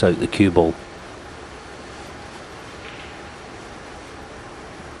of pace out the cue ball.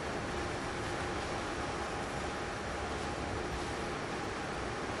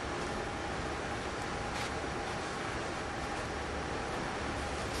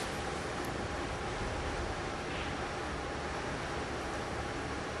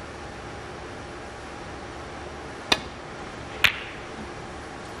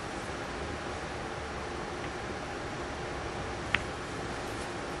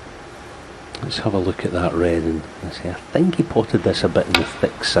 Let's have a look at that red and say, I think he potted this a bit in the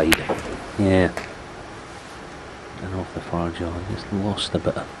thick side. Yeah. And off the far jaw, just lost a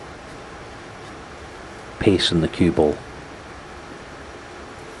bit of pace in the cue ball.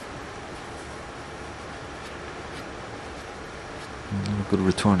 A good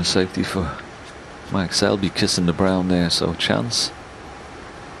return to safety for Max Selby, kissing the brown there, so chance.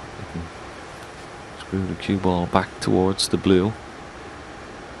 He can screw the cue ball back towards the blue.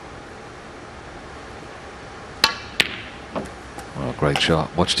 Oh, great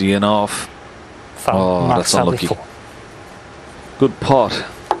shot. Watch the in off. Foul. Oh, Mark that's Selby unlucky. full. Good pot.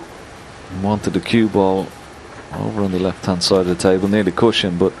 Wanted the cue ball over on the left hand side of the table near the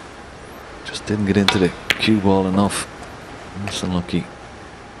cushion, but Just didn't get into the cue ball enough. That's unlucky.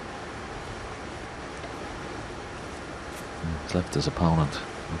 He's left his opponent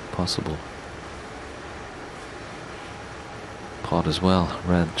with possible pot as well.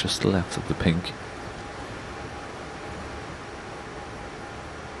 Red just left of the pink.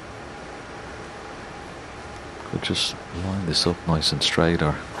 Could just line this up nice and straight,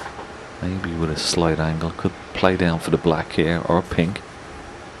 or maybe with a slight angle. Could play down for the black here or pink.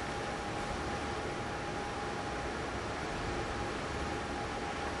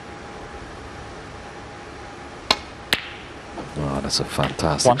 Oh, that's a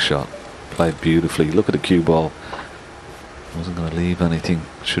fantastic shot. Played beautifully. Look at the cue ball. Wasn't going to leave anything.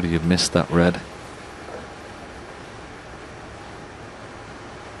 Should he have missed that red?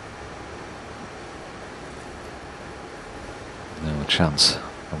 No chance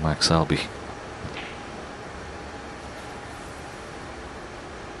for Mark Selby.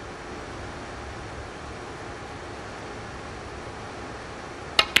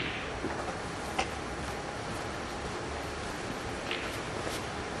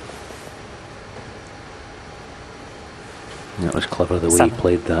 That was clever the way he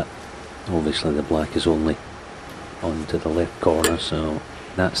played that. Obviously the black is only onto the left corner, so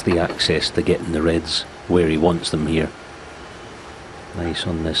that's the access to getting the reds where he wants them here. Nice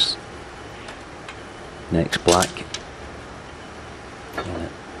on this next black. Might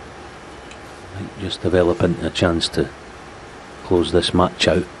just develop into a chance to close this match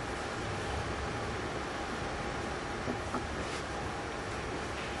out.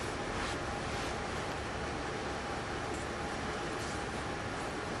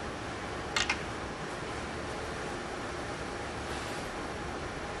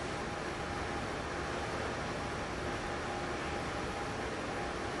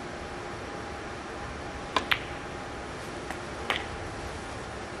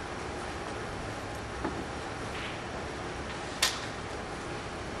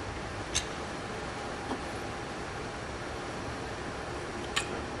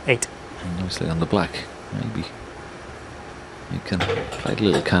 Nicely on the black. Maybe you can play a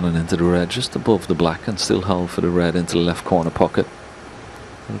little cannon into the red just above the black and still hold for the red into the left corner pocket.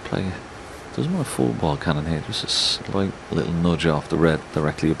 Play, doesn't want a full ball cannon here, just a slight little nudge off the red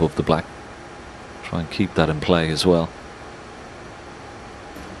directly above the black. Try and keep that in play as well.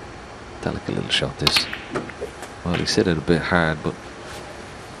 Delicate little shot this. Well, he hit it a bit hard, but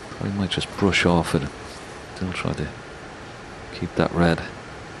he might just brush off it. Still try to keep that red.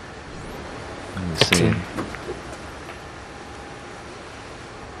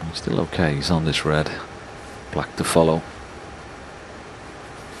 He's still okay, he's on this red. Black to follow.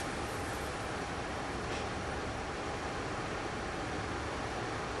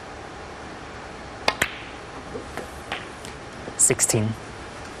 I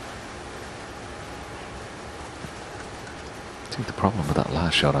think the problem with that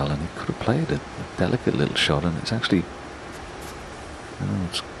last shot, Alan, he could have played a delicate little shot, and it's actually,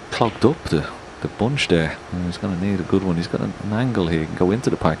 it's clogged up the bunch there. He's going to need a good one. He's got an angle here. He can go into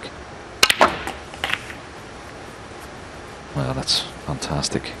the pack. Well, that's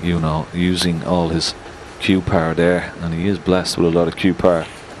fantastic. You know, using all his cue power there, and he is blessed with a lot of cue power.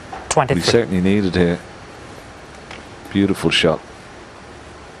 23. We certainly needed here. Beautiful shot.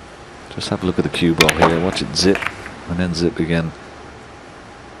 Just have a look at the cue ball here. Watch it zip and then zip again.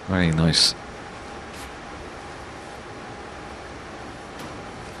 Very nice.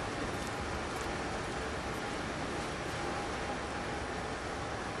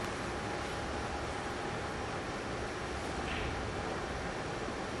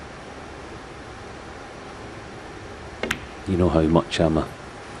 You know how much I'm a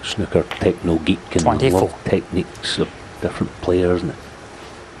snooker techno geek and I love techniques of different players, and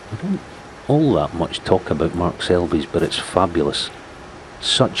I don't all that much talk about Mark Selby's, but it's fabulous.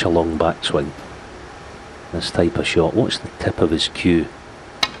 Such a long backswing. This type of shot. Watch the tip of his cue.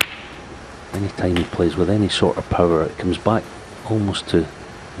 Anytime he plays with any sort of power, it comes back almost to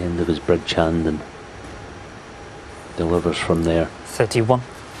the end of his bridge hand and delivers from there. 31.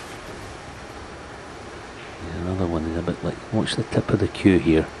 Another one is a bit like, watch the tip of the cue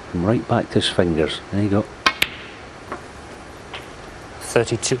here, from right back to his fingers. There you go.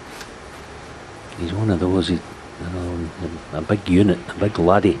 32. He's one of those, a big unit, a big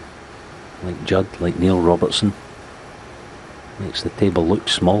laddie, like Judd, like Neil Robertson. Makes the table look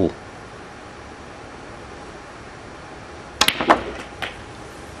small.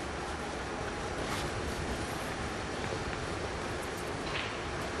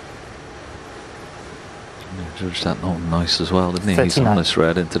 Judge that note nice as well, didn't he? 39. He's on this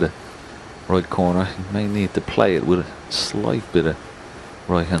red into the right corner. He may need to play it with a slight bit of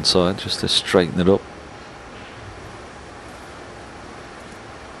right hand side just to straighten it up.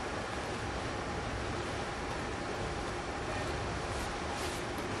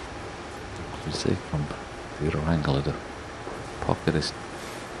 You see from the other angle of the pocket, it's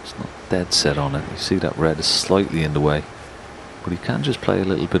not dead set on it. You see that red is slightly in the way, but he can just play a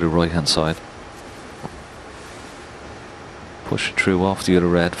little bit of right hand side. Push it through off the other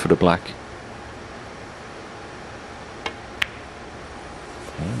red for the black.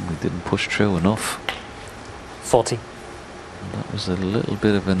 Oh, we didn't push through enough. 40. That was a little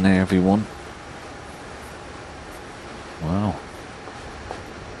bit of a nervy one. Wow.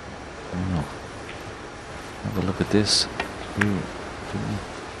 Wow. Have a look at this. Ooh,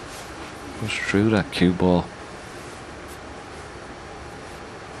 push through that cue ball.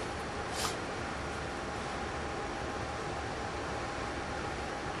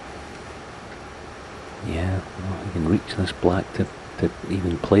 Yeah, well, he can reach this black to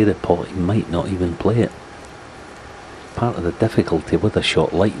even play the pot. He might not even play it. Part of the difficulty with a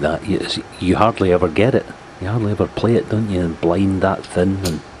shot like that is you hardly ever get it. You hardly ever play it, don't you? And blind that thin,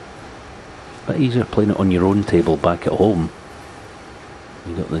 and a bit easier playing it on your own table back at home.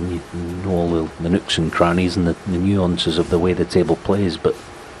 You got you know all the nooks and crannies and the nuances of the way the table plays, but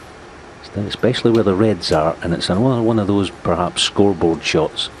especially where the reds are, and it's another one of those perhaps scoreboard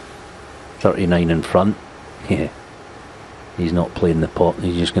shots. 39 in front. Yeah, he's not playing the pot.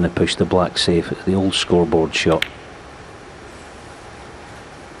 He's just going to push the black safe. It's the old scoreboard shot.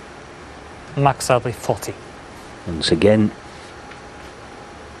 Mark Selby, 40. Once again,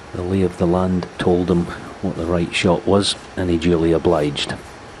 the lay of the land told him what the right shot was, and he duly obliged. I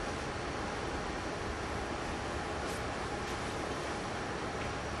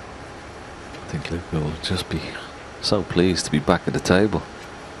think Luca will just be so pleased to be back at the table.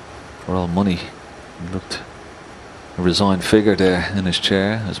 For all money, he looked a resigned figure there in his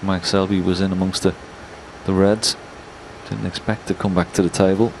chair as Mark Selby was in amongst the reds. Didn't expect to come back to the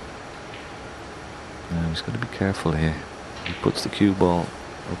table. Now he's got to be careful here. He puts the cue ball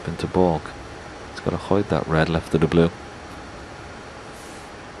up into baulk. He's got to hide that red left of the blue.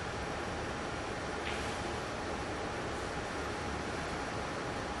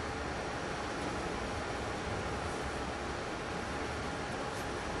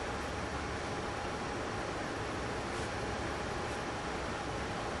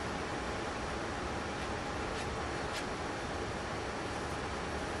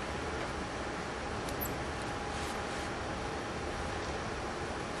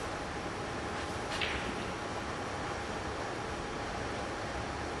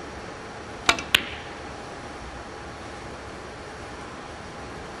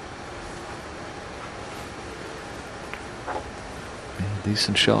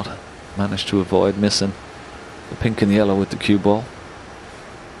 Decent shot. Managed to avoid missing the pink and yellow with the cue ball.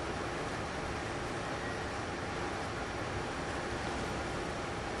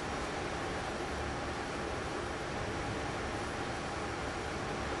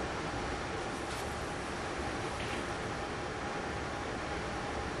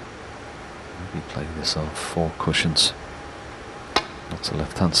 Maybe play this off 4 cushions. That's the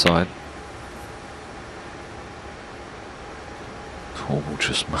left hand side. Oh,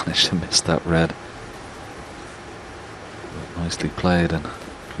 just managed to miss that red. But nicely played and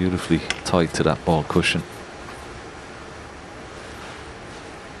beautifully tight to that ball cushion.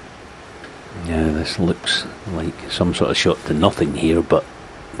 Yeah, this looks like some sort of shot to nothing here, but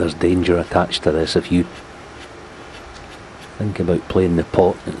there's danger attached to this. If you think about playing the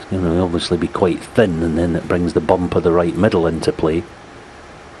pot, it's going to obviously be quite thin, and then it brings the bump of the right middle into play.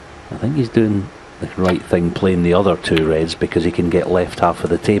 I think he's doing the right thing playing the other 2 reds, because he can get left half of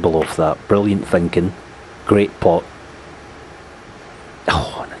the table off that. Brilliant thinking, great pot.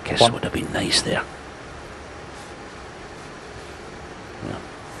 Oh, and a kiss would have been nice there. Yeah.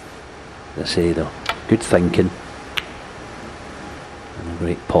 As I say though, good thinking and a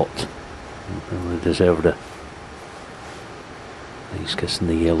great pot. Really deserved it. He's kissing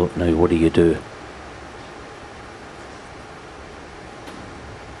the yellow. Now what do you do?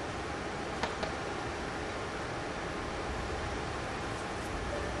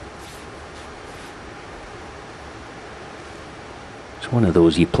 One of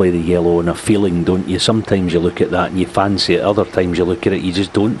those, you play the yellow on a feeling, don't you? Sometimes you look at that and you fancy it, other times you look at it, you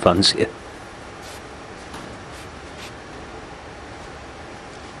just don't fancy it.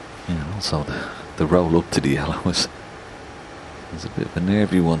 Yeah, also the roll up to the yellow was a bit of a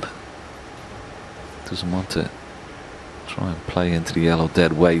nervy one. Doesn't want to try and play into the yellow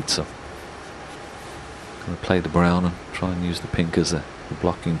dead weight, so going to play the brown and try and use the pink as the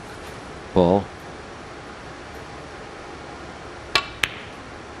blocking ball.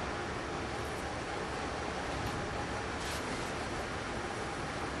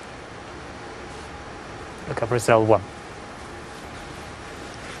 Luca Brecel 1.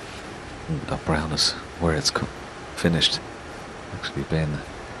 That brown is where it's finished. Actually been an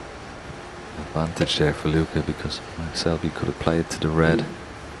advantage there for Luca, because Selby could have played to the red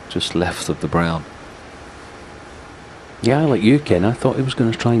just left of the brown. Yeah, like you, Ken, I thought he was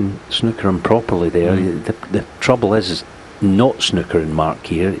going to try and snooker him properly there. The trouble is not snookering Mark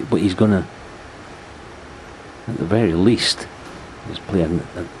here, but he's going to, at the very least, he's playing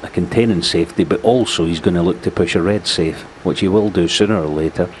a containing safety, but also he's going to look to push a red safe, which he will do sooner or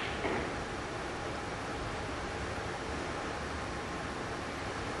later.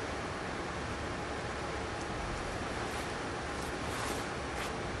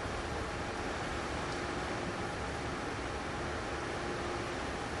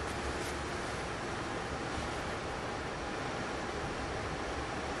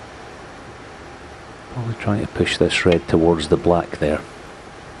 Probably trying to push this red towards the black there.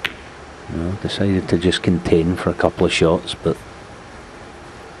 Decided to just contain for a couple of shots, but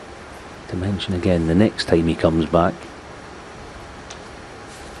to mention again, the next time he comes back,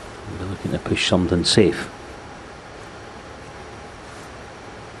 we'll be looking to push something safe.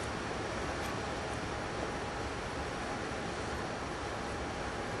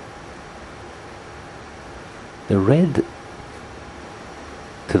 The red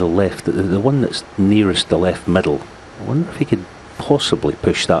to the left, the one that's nearest the left middle, I wonder if he could possibly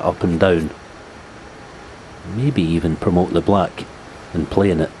push that up and down. Maybe even promote the black and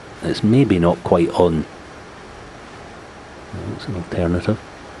playing it. It's maybe not quite on. That's an alternative.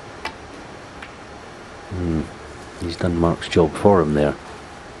 He's done Mark's job for him there.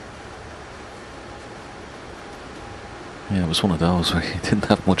 Yeah, it was one of those where he didn't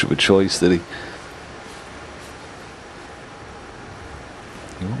have much of a choice, did he?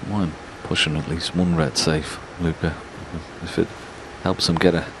 You won't mind pushing at least one red safe, Luca, if it helps him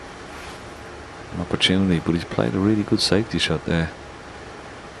get an opportunity. But he's played a really good safety shot there.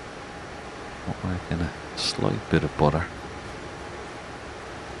 Not like in a slight bit of butter.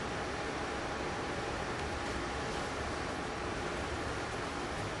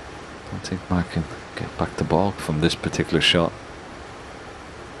 Don't think Mark can get back the ball from this particular shot.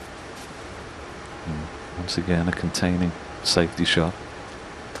 And once again, a containing safety shot.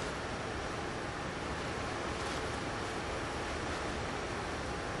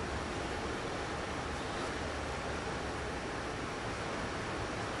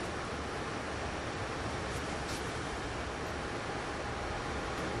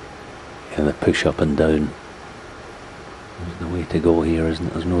 And the push up and down is the way to go here, isn't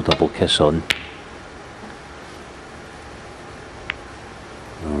it? There's no double kiss on.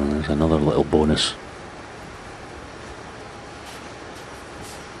 Oh, there's another little bonus.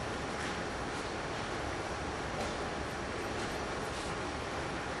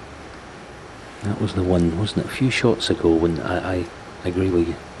 That was the one, wasn't it, a few shots ago when I agree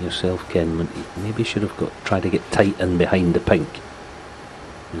with yourself, Ken, when he maybe should have tried to get tight in behind the pink.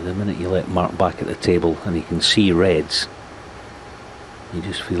 The minute you let Mark back at the table and he can see reds, you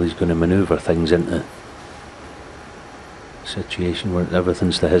just feel he's going to manoeuvre things into a situation where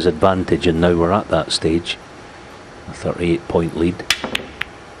everything's to his advantage, and now we're at that stage. A 38-point lead.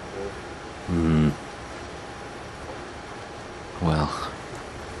 Well,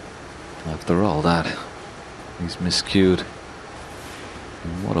 after all that, he's miscued.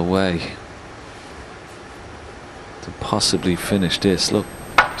 And what a way to possibly finish this. Look,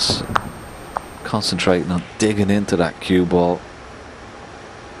 concentrating on digging into that cue ball.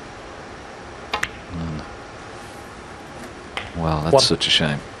 And, well, that's such a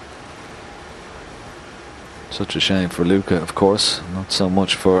shame. Such a shame for Luca, of course, not so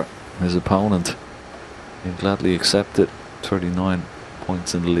much for his opponent. He'll gladly accept it. 39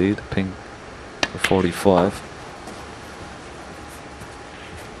 points in the lead, pink for 45.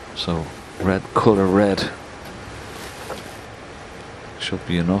 So red, colour red should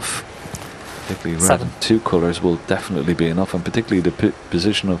be enough. Particularly red and two colours will definitely be enough, and particularly the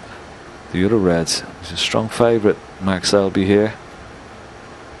position of the other reds. He's a strong favourite, Mark Selby here.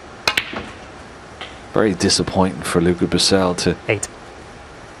 Very disappointing for Luca Brecel to 8.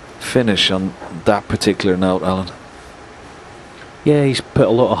 finish on that particular note, Alan. Yeah, he's put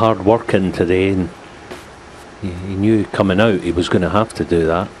a lot of hard work in today, and he knew coming out he was going to have to do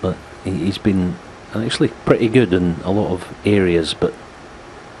that, but he's been actually pretty good in a lot of areas, but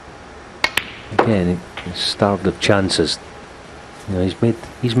again, he's starved of chances. You know,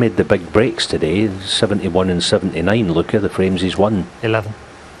 he's made the big breaks today. 71 and 79. Look at the frames he's won. 11.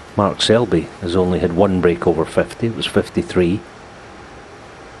 Mark Selby has only had one break over 50. It was 53,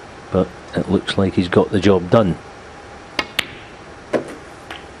 but it looks like he's got the job done.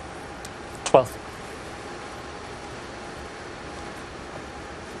 12.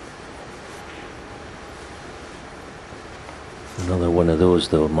 Another one of those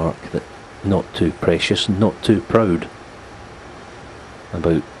though, Mark, that not too precious and not too proud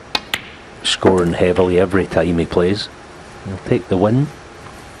about scoring heavily every time he plays. He'll take the win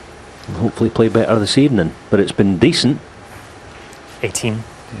and hopefully play better this evening, but it's been decent. 18.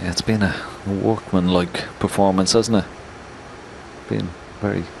 Yeah, it's been a workman-like performance, hasn't it? Been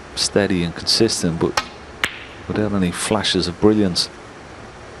very steady and consistent, but without any flashes of brilliance.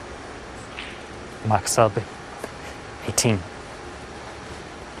 Mark Selby. 18.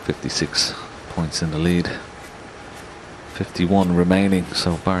 56 points in the lead. 51 remaining,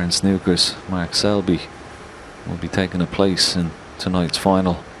 so barring snookers, Mark Selby will be taking a place in tonight's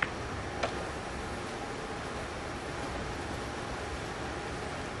final.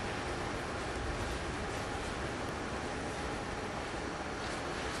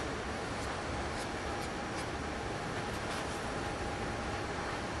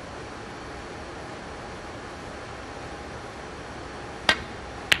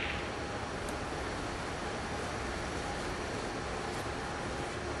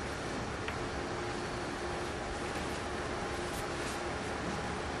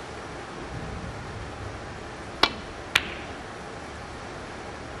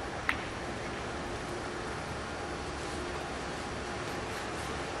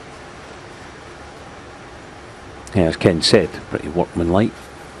 Yeah, as Ken said, pretty workmanlike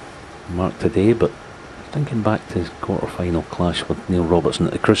Mark today, but thinking back to his quarter-final clash with Neil Robertson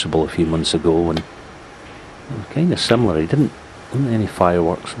at the Crucible a few months ago, and it was kind of similar. He wasn't any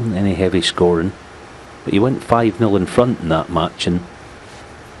fireworks, wasn't any heavy scoring, but he went 5-0 in front in that match and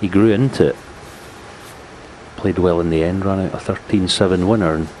he grew into it. Played well in the end, ran out a 13-7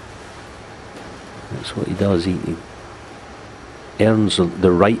 winner, and that's what he does. He earns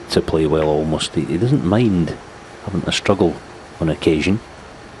the right to play well almost. He doesn't mind having to struggle on occasion.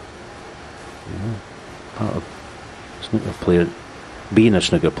 Yeah, part of snooker player, being a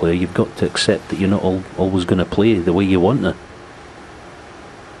snooker player, you've got to accept that you're not always going to play the way you want to.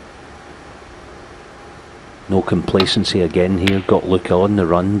 No complacency again here. Got Luca on the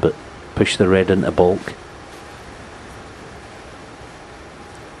run, but pushed the red into baulk.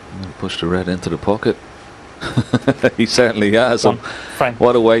 Pushed the red into the pocket. He certainly has.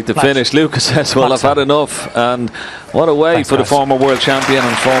 What a way to finish. Luca says, well, I've had enough. And what a way for the former world champion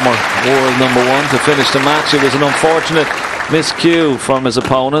and former world #1 to finish the match. It was an unfortunate miscue from his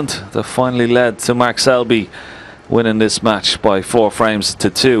opponent that finally led to Mark Selby winning this match by 4 frames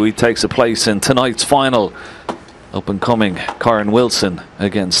to 2. He takes a place in tonight's final. Up and coming Corrin Wilson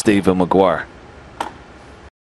against Stephen Maguire.